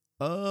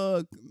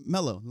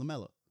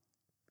 LaMelo.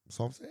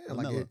 So I'm saying,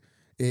 like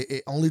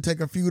it only take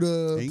a few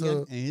to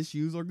and his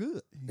shoes are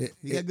good.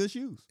 He got good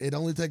shoes. It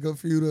only take a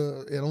few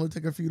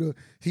to.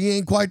 He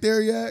ain't quite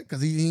there yet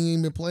because he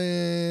ain't been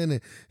playing.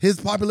 And his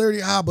popularity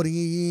high, but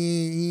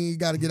he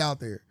got to get out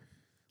there.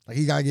 Like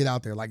he got to get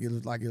out there. Like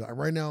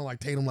right now, like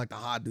Tatum, like the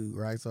hot dude,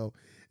 right? So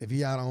if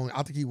he had on,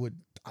 I think he would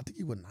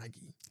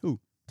Nike.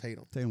 Who?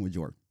 Tatum with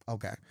Jordan.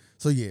 Okay,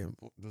 so yeah,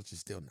 which is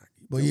still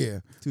Nike, but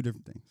yeah, two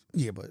different things.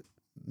 Yeah, but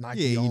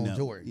Nike on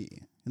Jordan. Yeah,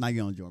 Nike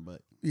on Jordan,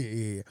 but.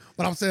 Yeah.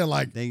 But I'm saying,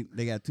 like, they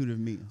got two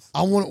different meals.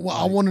 I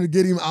wanted to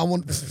get him.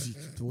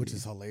 Which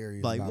is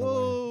hilarious. Like,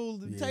 whoa,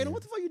 Tatum,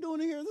 what the fuck you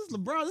doing in here? This is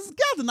LeBron. This is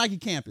got the Nike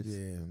campus.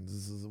 Yeah,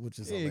 which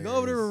is hilarious. Go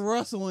over there with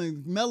Russell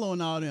and Melo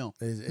and all them.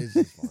 It's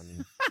just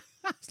funny.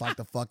 It's like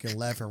the fucking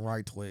left and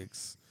right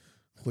Twix.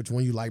 Which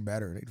one you like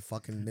better? They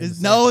fucking. It's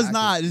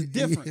not. It's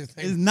different.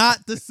 It's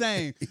not the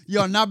same.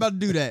 You are not about to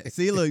do that.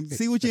 See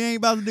what you ain't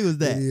about to do is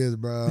that. It is,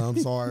 bro. I'm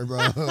sorry,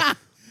 bro.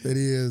 It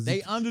is.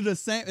 They under the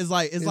same. It's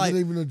like it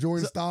even a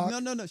Jordan stock?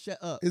 No. Shut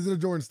up. Is it a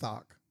Jordan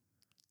stock?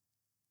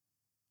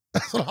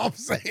 That's what I'm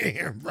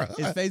saying, bro.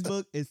 Is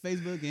Facebook and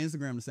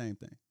Instagram the same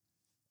thing?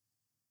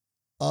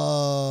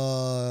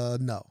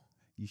 No.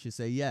 You should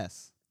say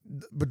yes.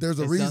 But there's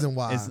a reason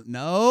why.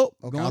 No.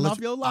 Okay, going off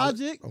your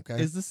logic.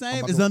 Okay. It's the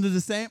same. It's under the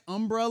same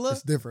umbrella.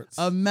 It's different.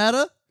 Of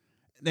Meta.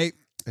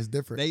 It's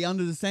different. They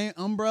under the same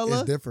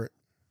umbrella. It's different.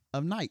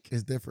 Of Nike.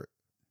 It's different.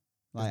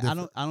 Like I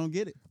don't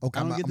get it. Okay,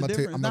 I don't get the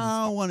difference.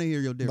 I don't want to hear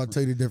your difference. I'm gonna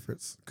tell you the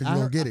difference because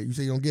you don't get it. You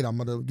say you don't get it. I'm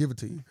gonna give it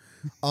to you.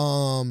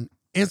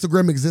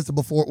 Instagram existed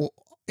before,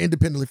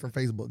 independently from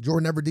Facebook.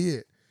 Jordan never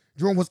did.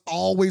 Jordan was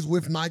always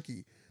with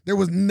Nike. There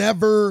was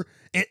never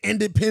an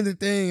independent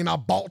thing, and I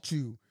bought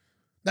you.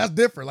 That's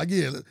different. Like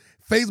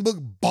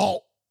Facebook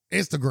bought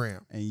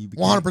Instagram. And you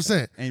became,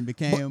 100%. and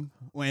became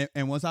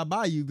and once I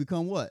buy you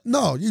become what?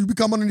 No, you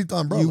become underneath the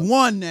umbrella. You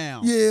won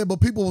now. Yeah,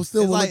 but people will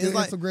still It's look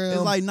like, at Instagram.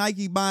 It's like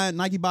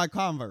Nike buy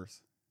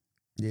Converse.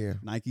 Yeah.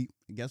 Nike,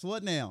 guess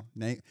what now?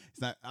 It's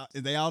not,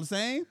 is they all the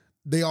same?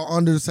 They are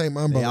under the same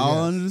umbrella. They all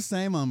yes. under the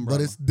same umbrella.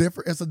 But it's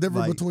different. It's a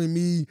difference Like- between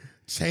me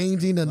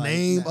changing the Like,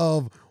 name nah.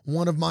 of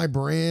one of my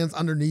brands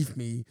underneath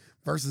me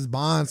versus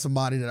buying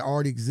somebody that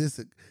already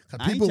existed. 'Cause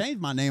I people, ain't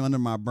changed my name under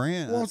my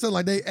brand. well, I'm saying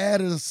like they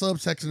added a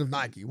subsection of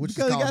Nike, which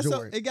because is called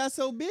Jordan. it got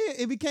so big,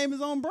 it became his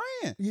own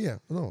brand. Yeah,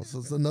 no, so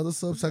it's another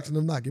subsection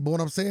of Nike. But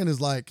what I'm saying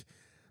is like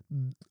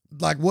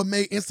what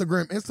made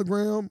Instagram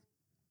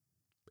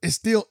is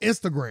still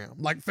Instagram.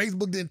 Like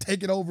Facebook didn't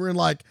take it over and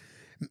like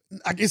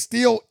it's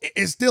still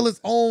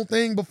its own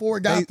thing before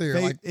it got there.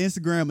 Like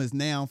Instagram is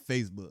now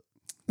Facebook.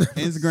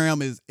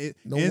 Instagram is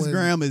No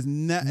Instagram one- is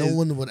not. no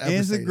one would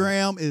ever say that.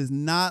 Instagram is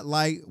not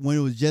like when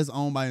it was just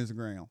owned by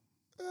Instagram.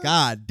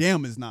 God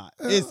damn, it's not.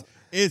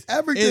 It's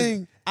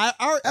everything.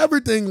 I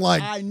Everything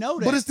like I know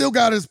that, but it still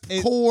got its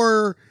It-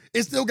 core.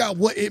 It still got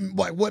what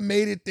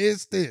made it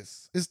this.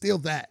 It's still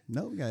that.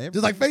 no, we got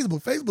everything. Just like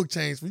Facebook. Facebook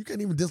changed. You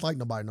can't even dislike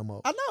nobody no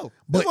more. I know,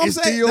 But That's what it's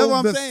I'm saying. still That's what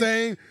I'm the saying.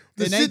 same.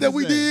 The It shit ain't that the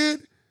we same.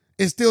 did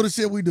is still the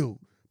shit we do.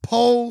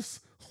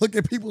 Posts, look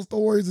at people's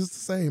stories. It's the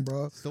same,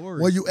 bro.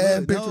 Stories. Well, you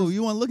add No, pictures.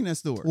 you weren't looking at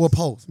stories. Well,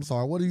 posts. I'm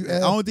sorry. What do you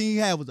add? The only thing you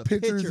had was a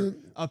pictures picture.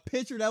 and- A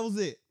picture. That was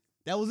it.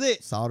 That was it.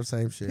 It's all the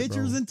same shit.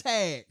 Pictures bro. and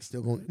tags.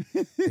 Still going.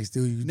 They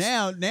still use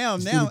Now,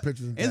 still do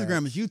pictures and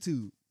Instagram tags. is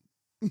YouTube.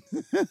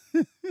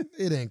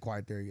 It ain't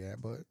quite there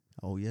yet, but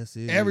Oh yes,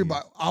 it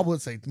everybody. I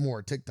would say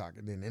more TikTok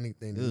than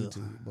anything to Ugh.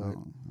 YouTube, I but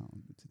don't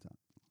do TikTok.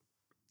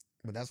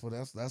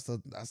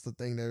 that's the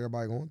thing that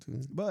everybody going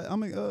to. But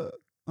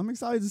I'm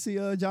excited to see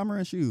Ja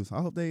Morant shoes.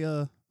 I hope they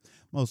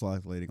most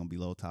likely they're gonna be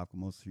low top. 'Cause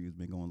most shoes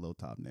been going low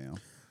top now,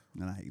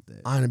 and I hate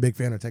that. I ain't a big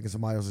fan of taking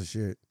somebody else's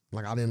shit.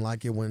 Like I didn't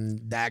like it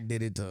when Dak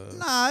did it to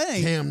Nah, it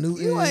ain't. Cam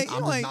Newton. You ain't, I'm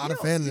you just ain't, not you a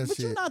fan of don't- that But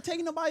shit. you're not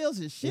taking nobody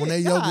else's shit. When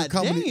that God yogurt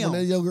company, damn. when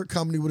that yogurt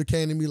company would have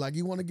came to me like,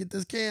 "You want to get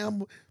this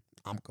Cam?"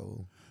 I'm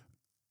cool.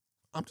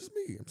 I'm just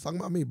me. I'm talking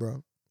about me,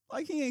 bro.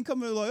 Like he ain't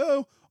coming like,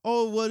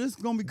 well, this is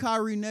gonna be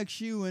Kyrie next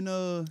shoe, and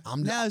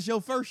now it's your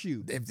first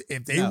shoe.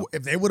 If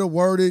they would have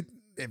worded,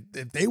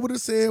 if they would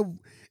have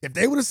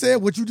said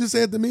what you just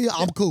said to me,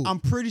 I'm cool. I'm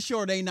pretty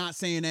sure they not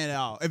saying that at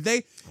all.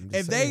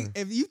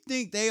 If you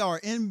think they are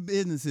in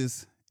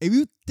businesses, if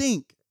you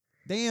think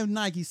they have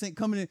Nike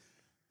coming in,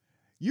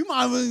 you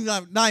might as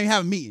well not even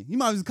have a meeting. You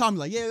might as well call me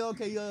like, yeah,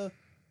 okay,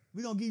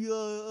 we gonna give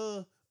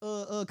you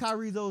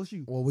Kyrie's old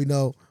shoe. Well, we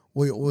know.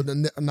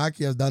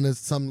 Nike has done this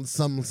something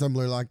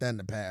similar like that in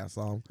the past.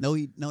 So No,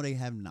 they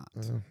have not.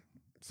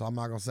 so I'm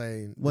not gonna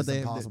say What it's they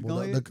have- impossible. go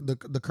ahead.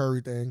 The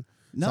Curry thing.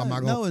 No, So I'm not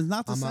gonna- no, it's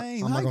not the I'm not-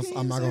 same. I'm How not can gonna-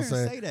 I'm you not gonna sit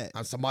there and say- say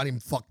that. Somebody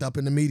fucked up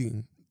in the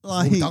meeting. That's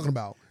Like, what we talking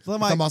about.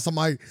 somebody- We're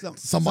talking about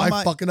somebody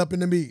fucking up in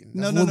the meeting.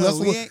 No, That's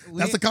we what- ain't- we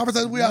that's the ain't-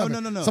 conversation we no, have.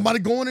 no. Somebody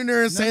going in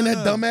there and saying that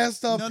dumbass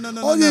stuff. No.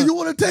 Oh yeah, you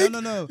want to take?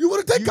 No. You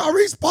want to take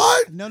Kyrie's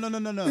spot? No. In the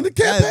That-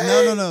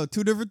 campaign? No.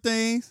 Two different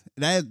things.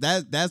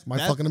 That's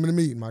Fucking him in the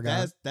meeting, my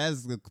guy.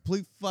 That's a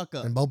complete fuck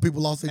up. And both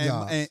people lost their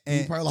jobs.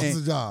 He probably lost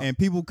his job. And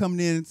people coming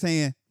in and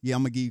saying, "Yeah,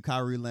 I'm gonna give you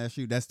Kyrie last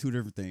shoe." That's two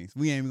different things.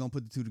 We ain't even gonna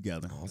put the two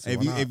together. Oh, so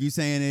why not? If you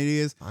saying it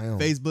is I am.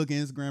 Facebook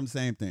and Instagram, the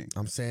same thing.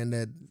 I'm saying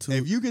that too.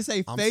 If you can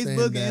say I'm saying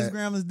Facebook and that-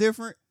 Instagram is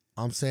different,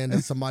 I'm saying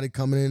that somebody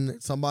coming in,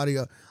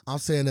 I'm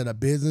saying that a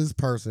business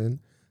person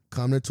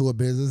coming into a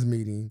business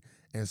meeting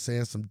and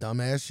saying some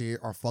dumbass shit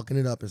or fucking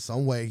it up in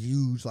some way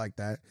huge like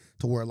that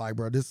to where like,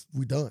 bro,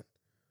 we done.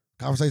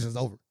 Conversation's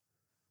over.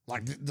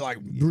 Like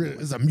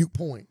it's a mute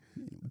point.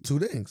 Two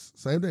things,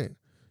 same thing.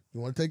 You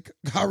want to take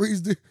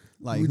Kyrie's,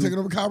 like we taking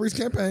over Kyrie's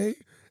campaign,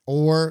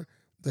 or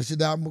the shit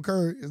that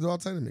occurred is what I'm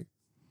telling me.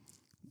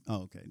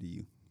 oh, okay, do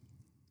you?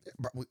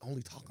 Bro, we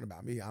only talking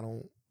about me. I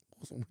don't.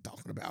 What's we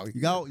talking about?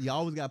 Here? You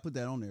always gotta put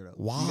that on there though.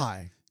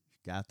 Why?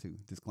 Got to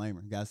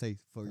disclaimer. Gotta say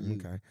for you.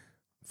 Okay,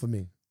 for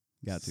me,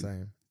 Got to.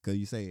 same. Because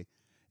you say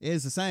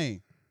it's the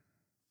same.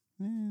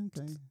 Yeah,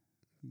 okay.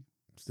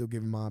 Still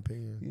giving my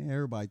opinion. Yeah,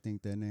 everybody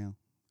think that now.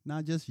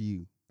 Not just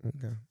you.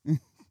 Okay.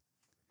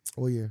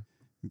 Well, yeah.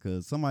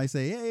 Because somebody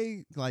say,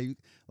 hey, like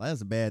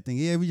that's a bad thing.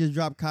 Yeah, we just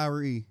dropped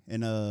Kyrie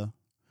and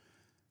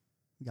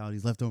we got all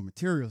these leftover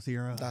materials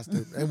here. That's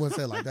the. They wouldn't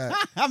say it like that.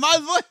 I might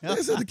as well.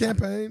 They said the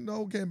campaign, the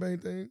whole campaign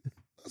thing.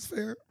 That's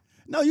fair.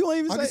 No, you won't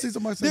even I say can see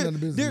somebody saying that in the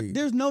business meeting.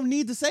 there's no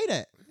need to say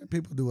that.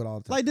 People do it all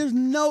the time. Like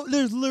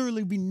there's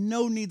literally be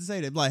no need to say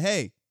that. Like,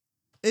 hey,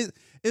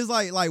 it's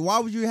like why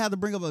would you have to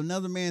bring up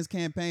another man's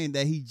campaign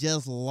that he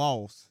just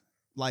lost?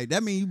 Like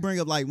that means you bring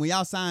up like when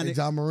y'all signed Hey, it.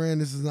 John Moran,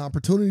 this is an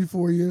opportunity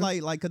for you.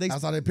 Like cause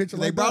That's how they picture.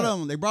 they Like brought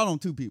that. they brought on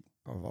two people.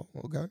 Oh,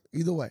 okay.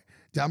 Either way,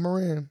 John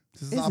Moran,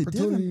 this is an Is it Devin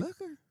opportunity.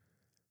 Booker?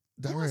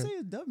 John I want Moran, to say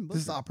it's Devin Booker.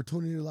 this is an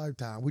opportunity of a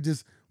lifetime. We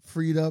just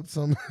freed up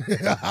some.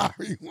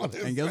 However you want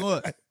to And guess say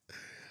what? it.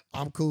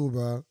 I'm cool,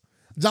 bro.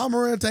 John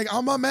Moran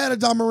I'm not mad at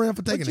John Moran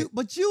for taking it.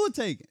 But you would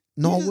take it.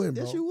 No, I You just- wouldn't,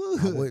 bro. Yes, you would.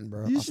 I wouldn't,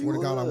 bro. Yes, I swear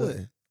to God, I would.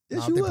 wouldn't. Yes,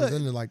 Not you if they would.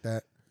 presented it like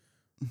that.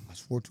 I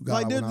swear to God,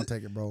 Like, I would not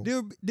take it, bro.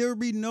 There would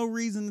be no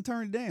reason to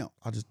turn it down.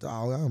 I Like,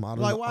 am. why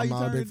I'm you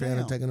not a turn big it fan of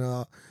down?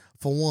 taking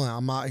for one,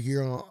 I'm not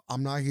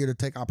here to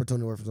take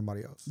opportunity away from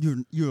somebody else.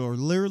 You're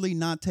literally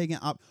not taking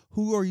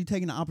who are you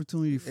taking the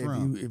opportunity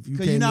from? If you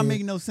Because you're not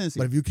making no sense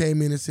But here. if you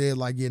came in and said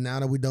like, yeah, now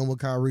that we're done with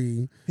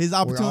Kyrie, His we're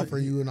opportunity.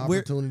 offering you an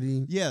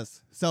opportunity.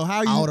 Yes. So how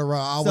are you? I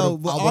So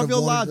would've off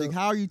your wanted logic, to-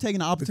 how are you taking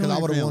the because opportunity? I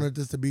would have from him? wanted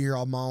this to be here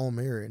on my own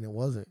merit, and it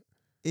wasn't.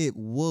 It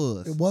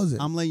was. It wasn't.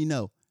 I'm letting you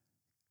know.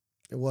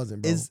 It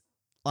wasn't, bro. It's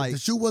like If the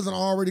shoe wasn't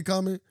already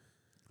coming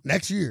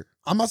next year.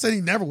 I'm not saying he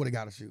never would have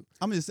got a shoe.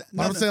 I'm just.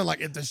 But I'm saying, like,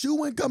 if the shoe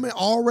went coming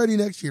already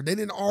next year, they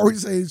didn't already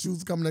say the shoe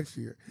was coming next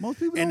year, most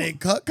people and don't. they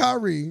cut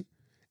Kyrie,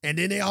 and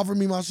then they offered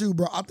me my shoe,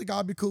 bro, I think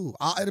I'd be cool.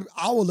 I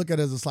would look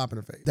at it as a slap in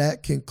the face.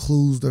 That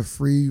concludes the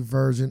free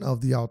version of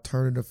the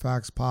Alternative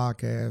Facts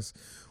podcast.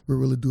 We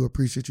really do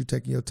appreciate you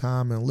taking your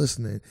time and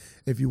listening.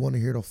 If you want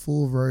to hear the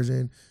full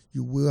version,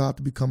 you will have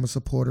to become a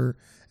supporter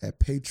at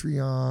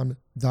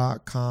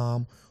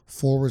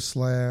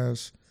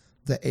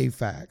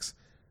patreon.com/theafacts.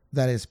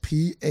 That is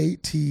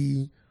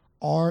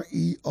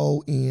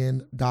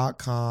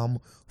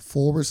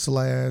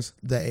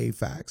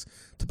patreon.com/theafacts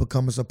to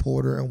become a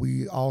supporter. And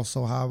we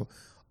also have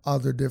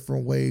other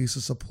different ways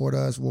to support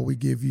us where we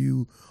give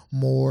you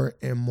more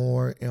and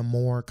more and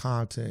more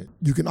content.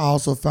 You can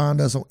also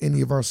find us on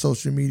any of our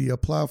social media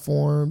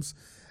platforms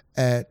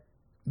at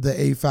the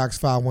AFAX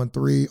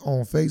 513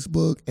 on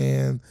Facebook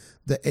and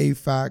the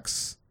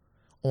AFAX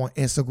on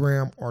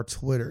Instagram or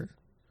Twitter.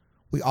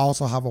 We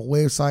also have a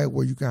website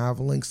where you can have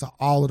links to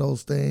all of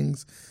those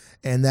things,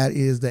 and that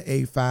is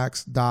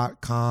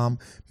theafax.com.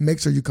 Make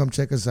sure you come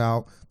check us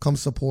out. Come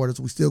support us.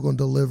 We're still going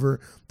to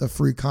deliver the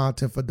free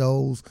content for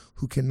those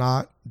who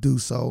cannot do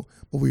so,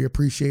 but we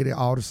appreciate it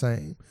all the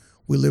same.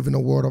 We live in a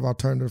world of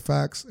alternative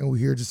facts, and we're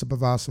here just to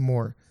provide some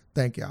more.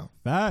 Thank y'all.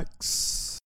 Facts.